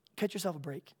 Cut yourself a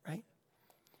break, right?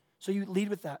 So you lead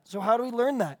with that. So how do we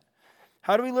learn that?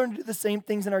 How do we learn to do the same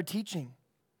things in our teaching?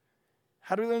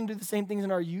 How do we learn to do the same things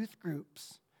in our youth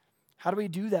groups? How do we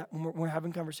do that when we're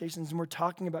having conversations and we're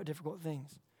talking about difficult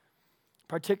things?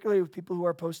 Particularly with people who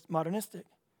are postmodernistic.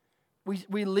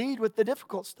 We lead with the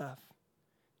difficult stuff.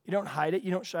 You don't hide it,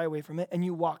 you don't shy away from it, and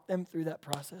you walk them through that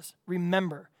process.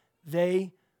 Remember,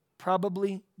 they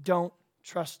probably don't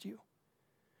trust you,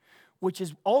 which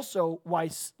is also why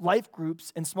life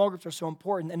groups and small groups are so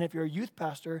important. And if you're a youth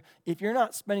pastor, if you're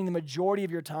not spending the majority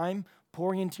of your time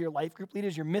pouring into your life group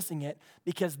leaders, you're missing it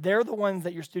because they're the ones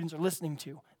that your students are listening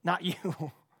to, not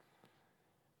you.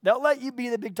 They'll let you be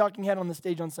the big talking head on the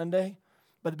stage on Sunday,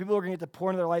 but the people who are going to get to pour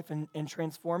into their life and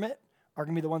transform it are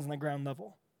going to be the ones on the ground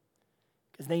level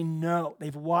because they know,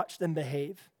 they've watched them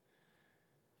behave.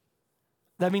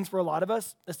 That means for a lot of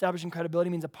us, establishing credibility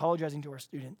means apologizing to our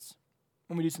students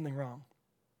when we do something wrong,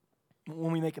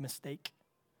 when we make a mistake.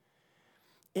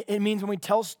 It means when we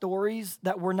tell stories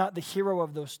that we're not the hero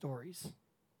of those stories.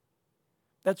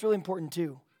 That's really important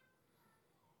too.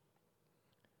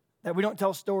 That we don't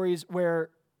tell stories where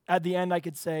at the end I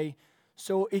could say,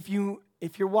 so if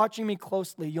you're watching me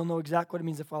closely, you'll know exactly what it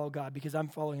means to follow God because I'm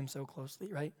following him so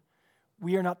closely, right?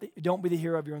 Don't be the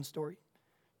hero of your own story.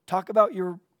 Talk about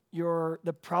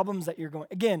the problems that you're going.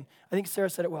 Again, I think Sarah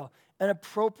said it well, an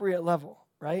appropriate level,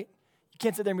 right? You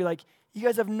can't sit there and be like, you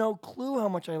guys have no clue how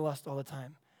much I lust all the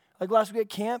time. Like last week at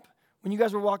camp, when you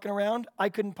guys were walking around, I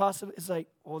couldn't possibly, it's like,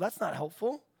 well, that's not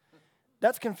helpful.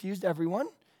 That's confused everyone.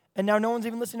 And now no one's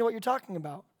even listening to what you're talking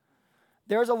about.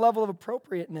 There's a level of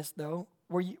appropriateness, though,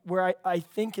 where I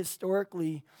think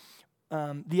historically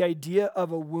the idea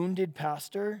of a wounded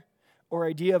pastor or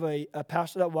idea of a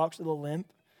pastor that walks with a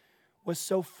limp was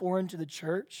so foreign to the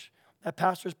church that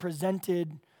pastors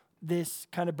presented this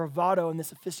kind of bravado and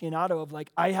this aficionado of like,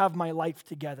 I have my life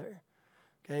together,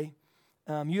 okay?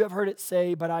 You have heard it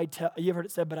say, but I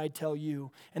tell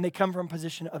you. And they come from a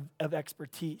position of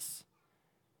expertise.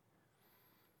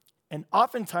 And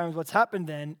oftentimes what's happened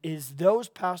then is those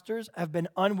pastors have been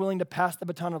unwilling to pass the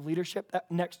baton of leadership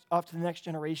off to the next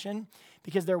generation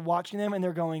because they're watching them and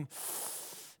they're going,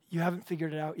 you haven't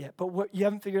figured it out yet. But what you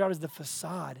haven't figured out is the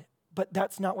facade. But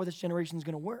that's not where this generation is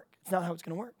going to work. It's not how it's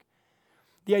going to work.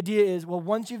 The idea is, well,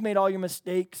 once you've made all your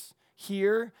mistakes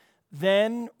here,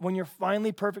 then when you're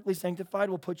finally perfectly sanctified,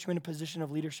 we'll put you in a position of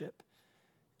leadership.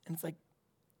 And it's like,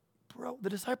 bro, the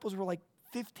disciples were like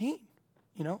 15,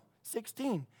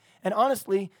 16. And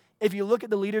honestly, if you look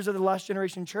at the leaders of the last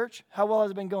generation church, how well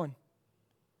has it been going?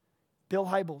 Bill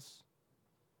Hybels,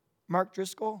 Mark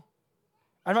Driscoll.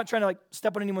 I'm not trying to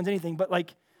step on anyone's anything, but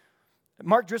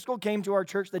Mark Driscoll came to our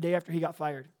church the day after he got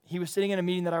fired. He was sitting in a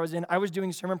meeting that I was in. I was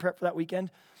doing sermon prep for that weekend,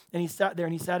 and he sat there,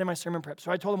 and he sat in my sermon prep.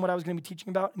 So I told him what I was going to be teaching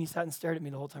about, and he sat and stared at me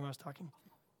the whole time I was talking.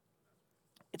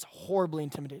 It's horribly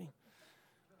intimidating.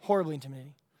 Horribly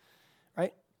intimidating,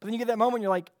 right? But then you get that moment,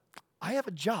 you're like, I have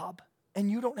a job. and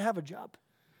you don't have a job.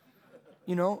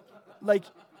 You know, like,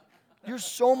 you're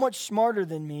so much smarter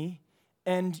than me,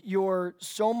 and you're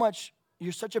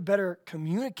such a better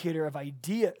communicator of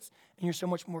ideas, and you're so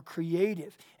much more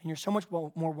creative, and you're so much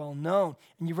more well-known,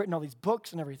 and you've written all these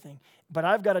books and everything, but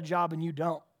I've got a job and you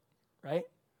don't, right?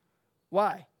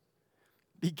 Why?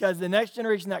 Because the next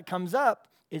generation that comes up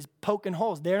is poking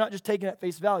holes. They're not just taking it at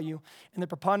face value, and the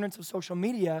preponderance of social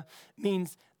media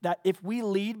means that if we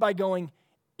lead by going,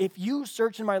 if you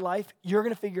search in my life, you're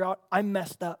going to figure out I'm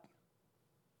messed up.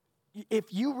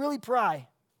 If you really pry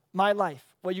my life,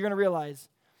 what you're going to realize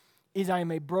is I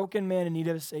am a broken man in need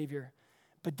of a Savior.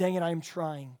 But dang it, I am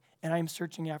trying, and I am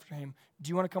searching after him. Do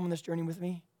you want to come on this journey with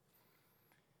me?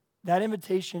 That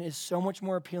invitation is so much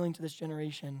more appealing to this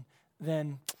generation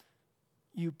than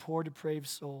you poor depraved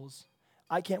souls.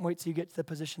 I can't wait till you get to the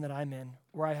position that I'm in,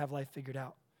 where I have life figured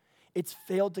out. It's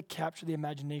failed to capture the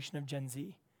imagination of Gen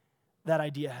Z. That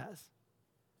idea has.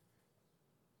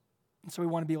 And so we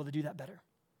want to be able to do that better.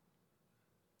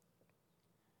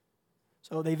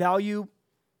 So they value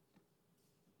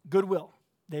goodwill.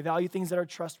 They value things that are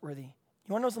trustworthy. You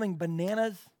want to know something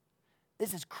bananas?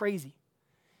 This is crazy.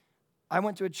 I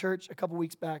went to a church a couple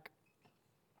weeks back.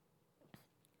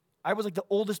 I was like the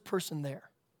oldest person there,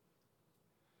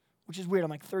 which is weird. I'm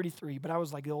like 33, but I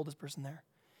was like the oldest person there.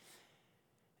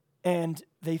 And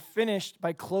they finished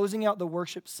by closing out the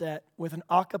worship set with an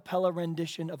a cappella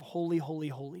rendition of Holy, Holy,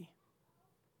 Holy.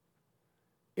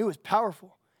 It was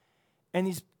powerful. And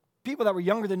these people that were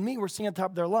younger than me were singing at the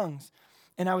top of their lungs.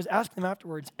 And I was asking them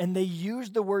afterwards, and they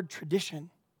used the word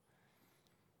tradition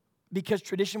because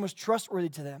tradition was trustworthy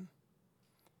to them.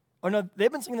 Oh no,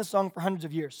 they've been singing this song for hundreds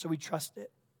of years, so we trust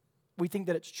it. We think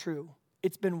that it's true.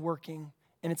 It's been working,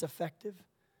 and it's effective.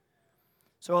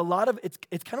 So a lot of, it's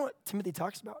kind of what Timothy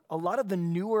talks about. A lot of the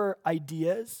newer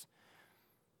ideas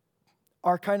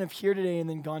are kind of here today and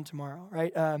then gone tomorrow,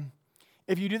 right?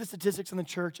 If you do the statistics in the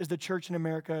church, is the church in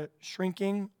America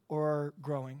shrinking or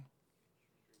growing?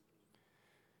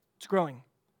 It's growing.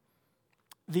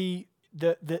 The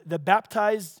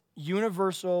baptized,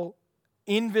 universal,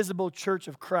 invisible church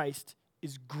of Christ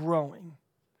is growing.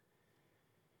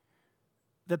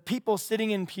 The people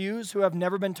sitting in pews who have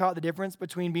never been taught the difference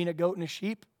between being a goat and a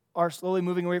sheep are slowly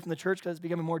moving away from the church because it's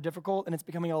becoming more difficult and it's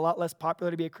becoming a lot less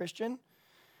popular to be a Christian.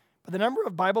 But the number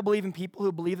of Bible-believing people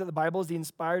who believe that the Bible is the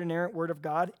inspired, inerrant Word of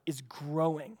God is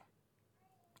growing.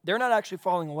 They're not actually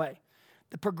falling away.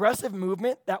 The progressive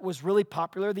movement that was really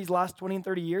popular these last 20 and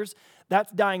 30 years,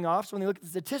 that's dying off. So when you look at the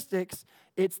statistics,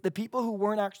 it's the people who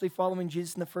weren't actually following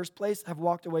Jesus in the first place have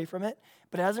walked away from it,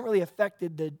 but it hasn't really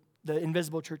affected the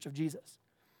invisible church of Jesus.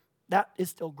 That is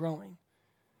still growing.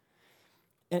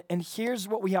 And here's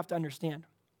what we have to understand.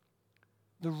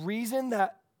 The reason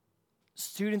that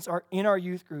students are in our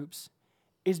youth groups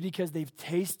is because they've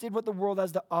tasted what the world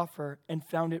has to offer and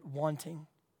found it wanting.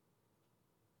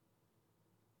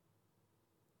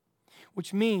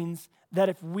 Which means that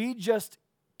if we just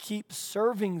keep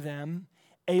serving them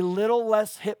a little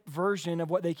less hip version of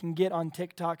what they can get on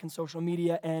TikTok and social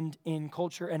media and in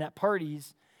culture and at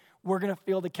parties, we're going to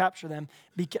fail to capture them.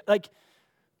 Because,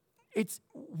 it's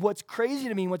what's crazy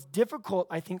to me, what's difficult,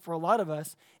 I think, for a lot of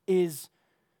us is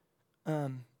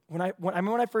when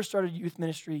I first started youth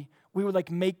ministry, we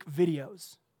would make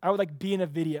videos. I would be in a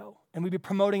video, and we'd be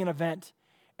promoting an event,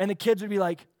 and the kids would be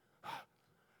like,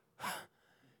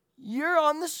 "You're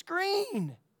on the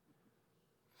screen."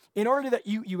 In order that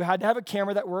you had to have a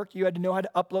camera that worked, you had to know how to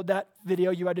upload that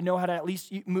video, you had to know how to at least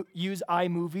use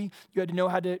iMovie, you had to know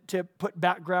how to put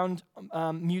background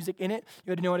music in it,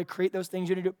 you had to know how to create those things,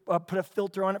 you had to put a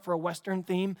filter on it for a Western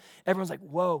theme. Everyone's like,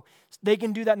 whoa. They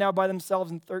can do that now by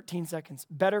themselves in 13 seconds,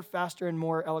 better, faster, and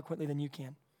more eloquently than you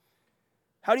can.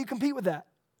 How do you compete with that?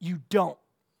 You don't.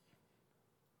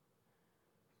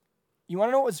 You want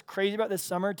to know what was crazy about this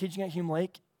summer teaching at Hume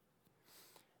Lake?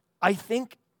 I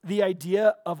think the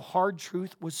idea of hard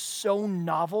truth was so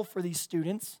novel for these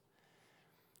students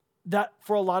that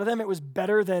for a lot of them, it was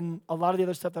better than a lot of the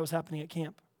other stuff that was happening at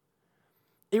camp.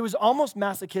 It was almost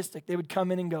masochistic. They would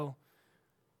come in and go,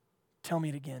 "Tell me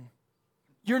it again.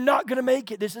 You're not going to make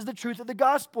it. This is the truth of the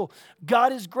gospel.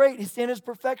 God is great. His standard is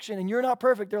perfection, and you're not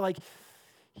perfect." They're like,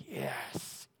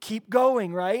 yes, keep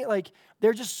going, right?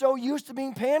 They're just so used to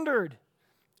being pandered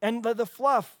and the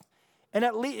fluff. And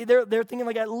at least they're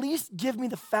thinking at least give me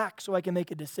the facts so I can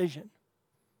make a decision.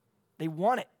 They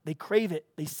want it. They crave it.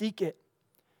 They seek it.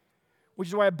 Which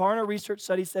is why a Barna research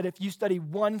study said if you study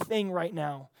one thing right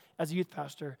now as a youth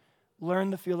pastor, learn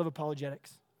the field of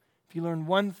apologetics. If you learn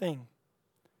one thing,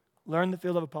 learn the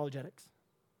field of apologetics.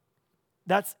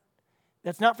 That's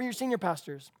not for your senior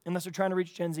pastors unless they're trying to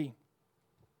reach Gen Z.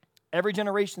 Every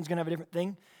generation is going to have a different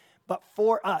thing. But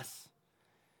for us,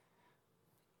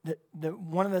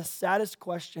 one of the saddest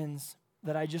questions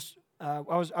that I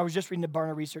was just reading a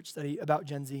Barna research study about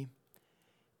Gen Z,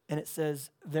 and it says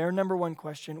their number one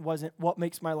question wasn't what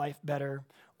makes my life better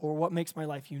or what makes my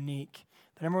life unique.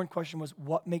 The number one question was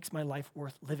what makes my life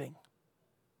worth living?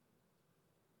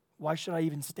 Why should I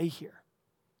even stay here?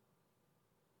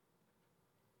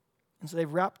 And so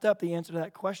they've wrapped up the answer to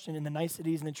that question in the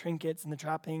niceties and the trinkets and the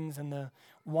trappings and the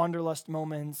wanderlust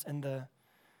moments and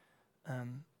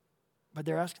but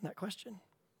they're asking that question.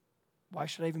 Why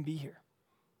should I even be here?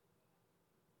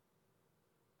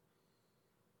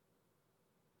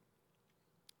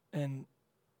 And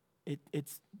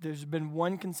there's been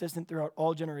one consistent throughout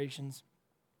all generations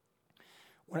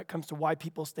when it comes to why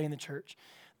people stay in the church.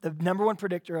 The number one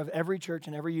predictor of every church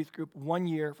and every youth group 1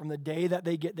 year from the day that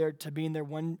they get there to being there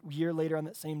 1 year later on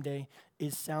that same day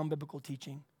is sound biblical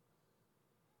teaching.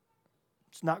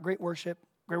 It's not great worship.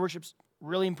 Great worship's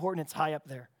really important. It's high up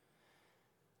there.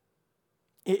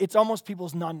 It's almost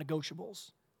people's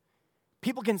non-negotiables.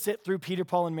 People can sit through Peter,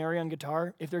 Paul, and Mary on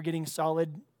guitar if they're getting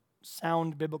solid,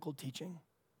 sound biblical teaching.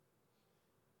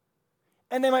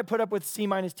 And they might put up with C-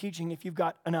 teaching if you've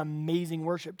got an amazing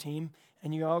worship team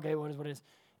and you go, okay, what it is?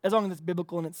 As long as it's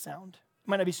biblical and it's sound. It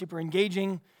might not be super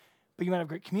engaging, but you might have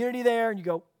great community there, and you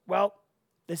go, well,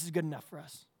 this is good enough for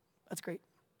us. That's great.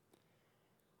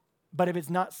 But if it's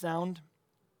not sound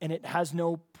and it has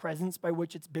no presence by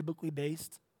which it's biblically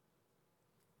based,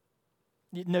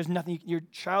 there's nothing, your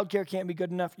childcare can't be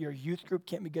good enough, your youth group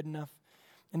can't be good enough,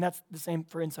 and that's the same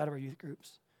for inside of our youth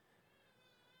groups.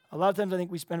 A lot of times I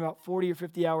think we spend about 40 or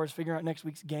 50 hours figuring out next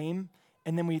week's game,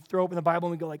 and then we throw open the Bible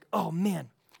and we go like, oh man,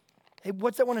 hey,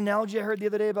 what's that one analogy I heard the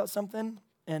other day about something?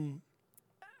 And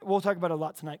we'll talk about it a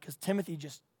lot tonight because Timothy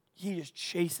just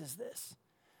chases this.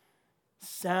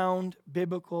 Sound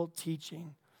biblical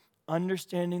teaching,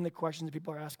 understanding the questions that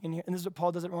people are asking here. And this is what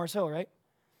Paul does at Mars Hill, right?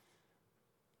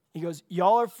 He goes,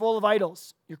 y'all are full of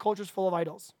idols. Your culture's full of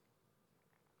idols.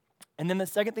 And then the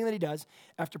second thing that he does,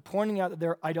 after pointing out that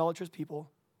they're idolatrous people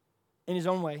in his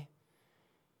own way,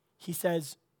 he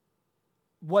says,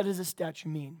 what does this statue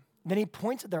mean? Then he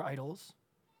points at their idols,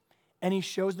 and he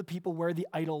shows the people where the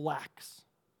idol lacks.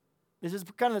 This is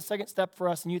kind of the second step for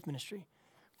us in youth ministry.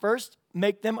 First,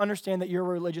 make them understand that you're a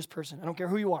religious person. I don't care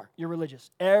who you are, you're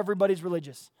religious. Everybody's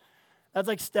religious. That's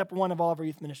like step one of all of our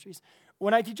youth ministries.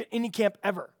 When I teach at any camp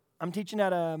ever, I'm teaching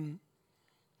at in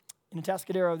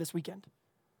Atascadero this weekend.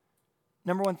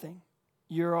 Number one thing,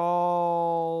 you're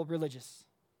all religious.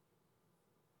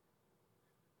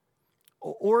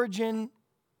 Origin,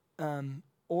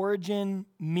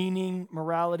 meaning,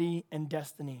 morality, and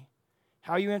destiny.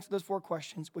 How you answer those 4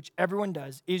 questions, which everyone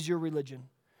does, is your religion.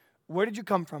 Where did you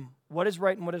come from? What is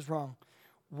right and what is wrong?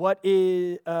 What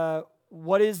is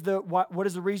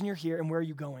the reason you're here, and where are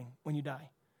you going when you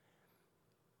die?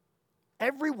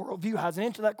 Every worldview has an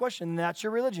answer to that question, and that's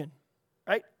your religion,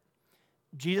 right?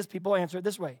 Jesus people answer it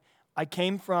this way.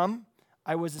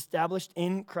 I was established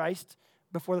in Christ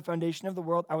before the foundation of the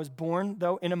world. I was born,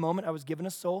 though, in a moment. I was given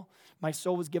a soul. My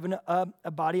soul was given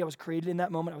a body. I was created in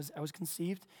that moment. I was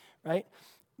conceived, right?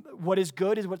 What is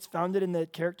good is what's founded in the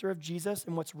character of Jesus,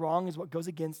 and what's wrong is what goes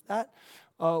against that.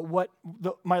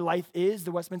 My life is,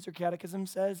 the Westminster Catechism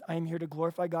says, I am here to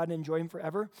glorify God and enjoy Him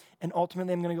forever, and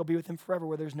ultimately I'm going to go be with Him forever,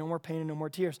 where there's no more pain and no more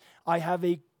tears. I have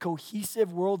a cohesive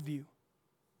worldview.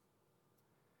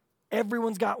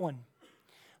 Everyone's got one.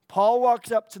 Paul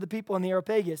walks up to the people in the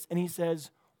Areopagus, and he says,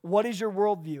 what is your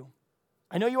worldview?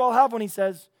 I know you all have one, he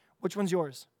says. Which one's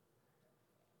yours?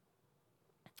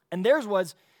 And theirs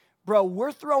was, bro,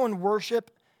 we're throwing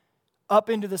worship up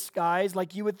into the skies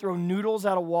like you would throw noodles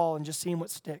at a wall and just seeing what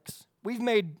sticks. We've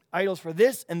made idols for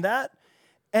this and that.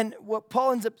 And what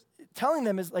Paul ends up telling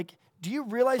them is like, do you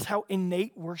realize how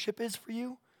innate worship is for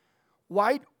you?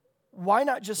 Why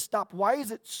not just stop? Why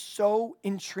is it so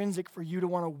intrinsic for you to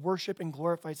want to worship and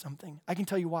glorify something? I can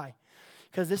tell you why.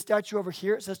 Because this statue over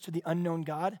here, it says to the unknown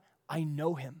God, I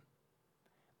know Him.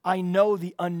 I know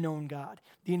the unknown God,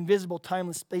 the invisible,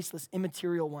 timeless, spaceless,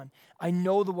 immaterial one. I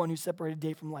know the one who separated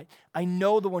day from light. I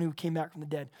know the one who came back from the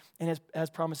dead and has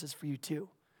promises for you too.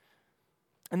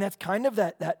 And that's kind of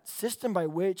that system by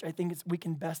which I think we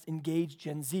can best engage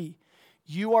Gen Z.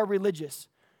 You are religious,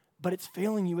 but it's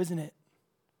failing you, isn't it?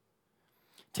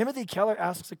 Timothy Keller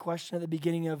asks a question at the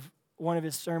beginning of one of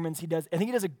his sermons. He's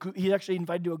actually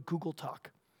invited to a Google Talk.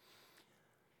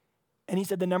 And he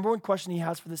said the number one question he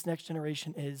has for this next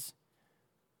generation is,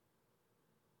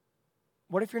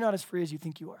 what if you're not as free as you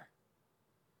think you are?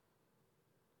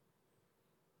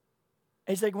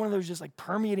 And it's like one of those just like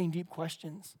permeating deep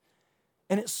questions.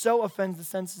 And it so offends the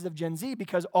senses of Gen Z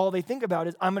because all they think about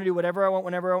is, I'm going to do whatever I want,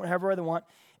 whenever I want, however I want.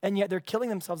 And yet they're killing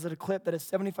themselves at a clip that is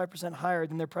 75% higher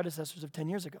than their predecessors of 10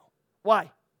 years ago.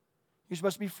 Why? You're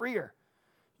supposed to be freer.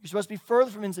 You're supposed to be further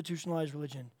from institutionalized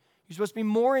religion. You're supposed to be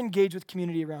more engaged with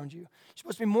community around you. You're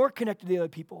supposed to be more connected to the other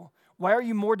people. Why are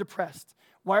you more depressed?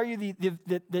 Why are you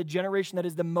the generation that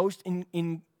is the most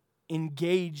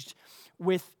engaged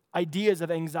with ideas of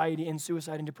anxiety and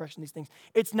suicide and depression, these things?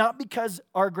 It's not because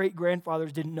our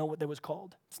great-grandfathers didn't know what that was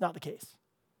called. It's not the case.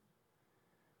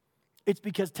 It's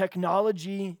because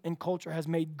technology and culture has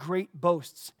made great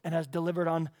boasts and has delivered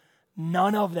on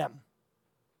none of them.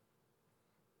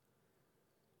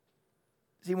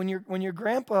 See, when your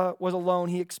grandpa was alone,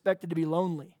 he expected to be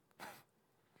lonely.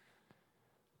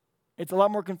 It's a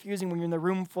lot more confusing when you're in the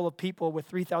room full of people with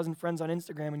 3,000 friends on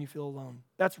Instagram and you feel alone.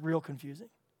 That's real confusing.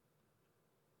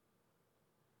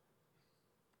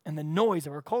 And the noise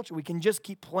of our culture, we can just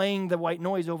keep playing the white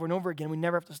noise over and over again. We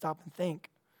never have to stop and think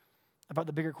about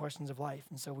the bigger questions of life.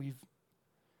 And so we've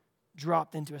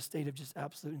dropped into a state of just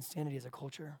absolute insanity as a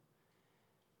culture.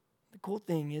 The cool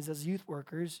thing is, as youth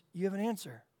workers, you have an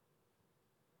answer.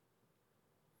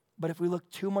 But if we look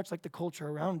too much like the culture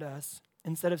around us,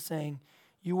 instead of saying,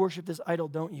 you worship this idol,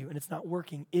 don't you? And it's not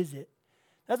working, is it?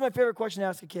 That's my favorite question to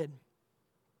ask a kid.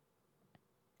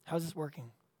 How's this working?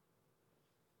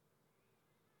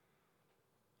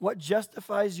 What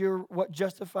justifies your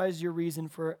reason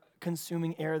for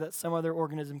consuming air that some other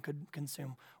organism could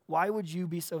consume? Why would you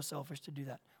be so selfish to do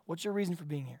that? What's your reason for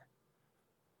being here?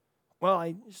 Well,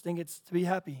 I just think it's to be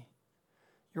happy.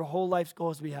 Your whole life's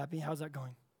goal is to be happy. How's that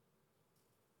going?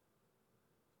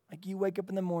 Like you wake up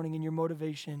in the morning and your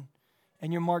motivation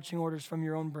and your marching orders from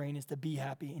your own brain is to be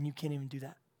happy, and you can't even do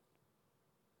that.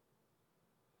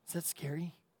 Is that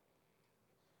scary?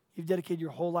 You've dedicated your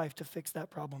whole life to fix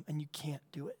that problem, and you can't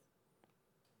do it.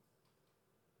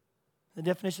 The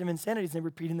definition of insanity is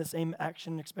repeating the same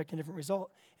action and expecting a different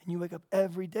result, and you wake up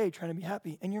every day trying to be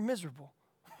happy, and you're miserable.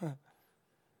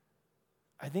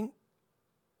 I think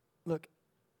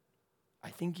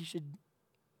you should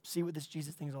see what this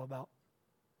Jesus thing is all about.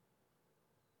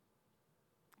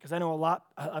 Because I know a lot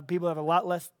of people have a lot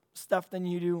less stuff than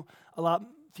you do, a lot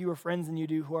fewer friends than you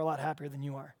do, who are a lot happier than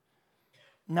you are.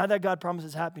 Not that God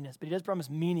promises happiness, but he does promise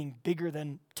meaning bigger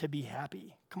than to be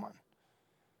happy. Come on.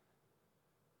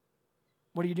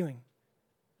 What are you doing?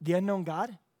 The unknown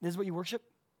God? This is what you worship?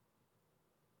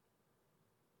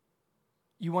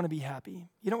 You want to be happy.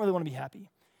 You don't really want to be happy.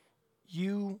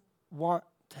 You want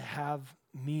to have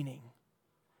meaning.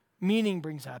 Meaning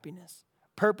brings happiness.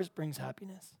 Purpose brings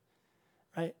happiness.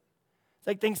 Right? It's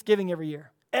like Thanksgiving every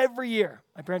year. Every year,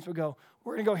 my parents would go,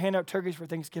 we're going to go hand out turkeys for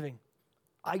Thanksgiving.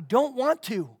 I don't want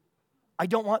to.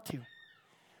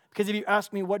 Because if you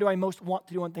ask me, what do I most want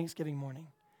to do on Thanksgiving morning?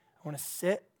 I want to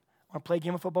sit. I want to play a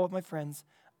game of football with my friends.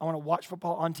 I want to watch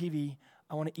football on TV.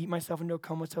 I want to eat myself into a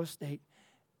comatose state.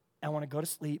 I want to go to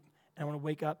sleep. And I want to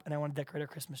wake up and I want to decorate our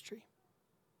Christmas tree.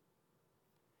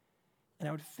 And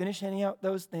I would finish handing out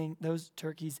those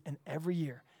turkeys, and every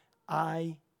year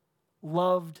I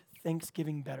loved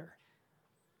Thanksgiving better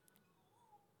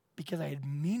because I had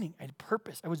meaning, I had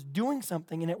purpose. I was doing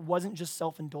something, and it wasn't just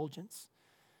self-indulgence.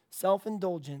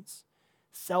 Self-indulgence,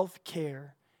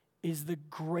 self-care is the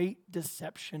great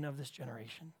deception of this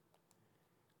generation.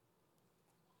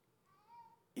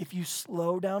 If you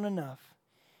slow down enough,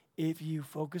 if you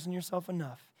focus on yourself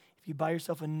enough, if you buy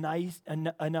yourself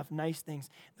enough nice things.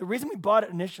 The reason we bought it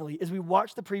initially is we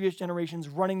watched the previous generations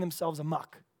running themselves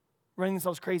amok, running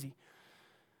themselves crazy.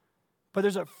 But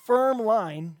there's a firm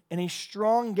line and a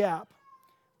strong gap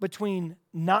between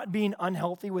not being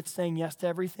unhealthy with saying yes to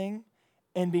everything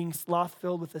and being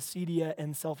sloth-filled with acedia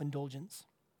and self-indulgence.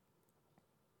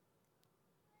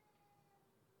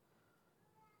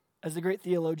 As the great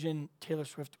theologian Taylor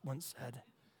Swift once said,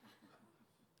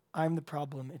 I'm the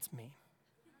problem, it's me.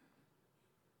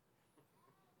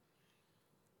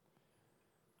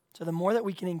 So the more that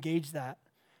we can engage that,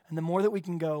 and the more that we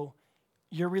can go,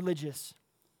 you're religious,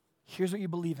 here's what you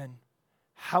believe in.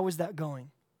 How is that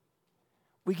going?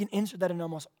 We can insert that in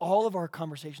almost all of our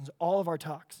conversations, all of our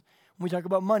talks. When we talk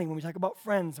about money, when we talk about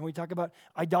friends, when we talk about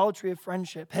idolatry of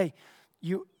friendship. Hey,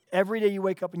 every day you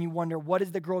wake up and you wonder, what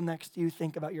does the girl next to you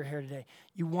think about your hair today?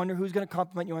 You wonder who's going to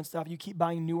compliment you on stuff. You keep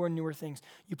buying newer and newer things.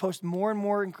 You post more and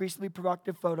more increasingly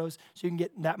provocative photos so you can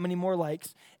get that many more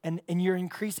likes, and you're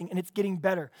increasing, and it's getting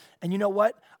better. And you know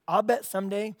what? I'll bet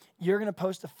someday you're going to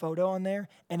post a photo on there,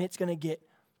 and it's going to get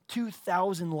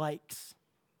 2,000 likes.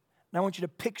 And I want you to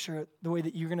picture the way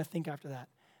that you're going to think after that.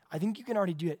 I think you can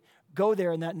already do it. Go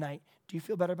there on that night. Do you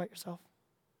feel better about yourself?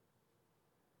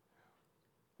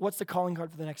 What's the calling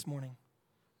card for the next morning?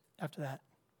 after that?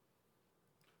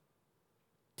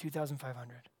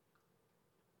 2,500.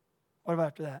 What about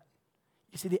after that?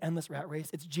 You see the endless rat race?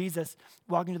 It's Jesus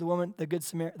walking to the woman,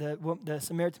 the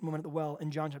Samaritan woman at the well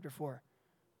in John chapter 4.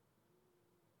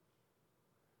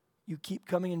 You keep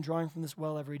coming and drawing from this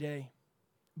well every day,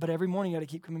 but every morning you got to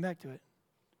keep coming back to it.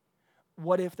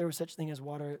 What if there was such thing as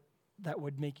water that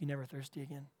would make you never thirsty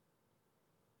again?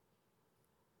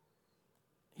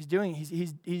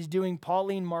 He's doing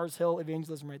Pauline Mars Hill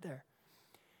evangelism right there.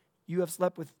 You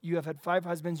have had 5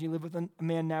 husbands, you live with a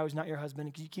man now who's not your husband,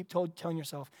 because you keep telling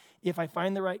yourself, if I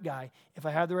find the right guy, if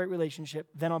I have the right relationship,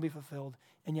 then I'll be fulfilled.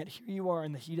 And yet here you are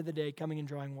in the heat of the day coming and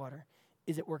drawing water.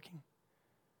 Is it working?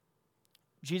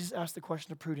 Jesus asked the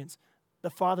question of prudence. The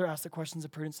Father asked the questions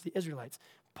of prudence to the Israelites.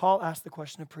 Paul asked the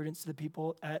question of prudence to the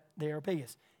people at the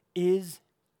Areopagus. Is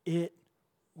it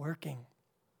working?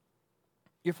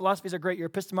 Your philosophies are great. Your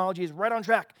epistemology is right on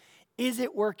track. Is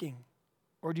it working?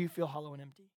 Or do you feel hollow and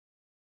empty?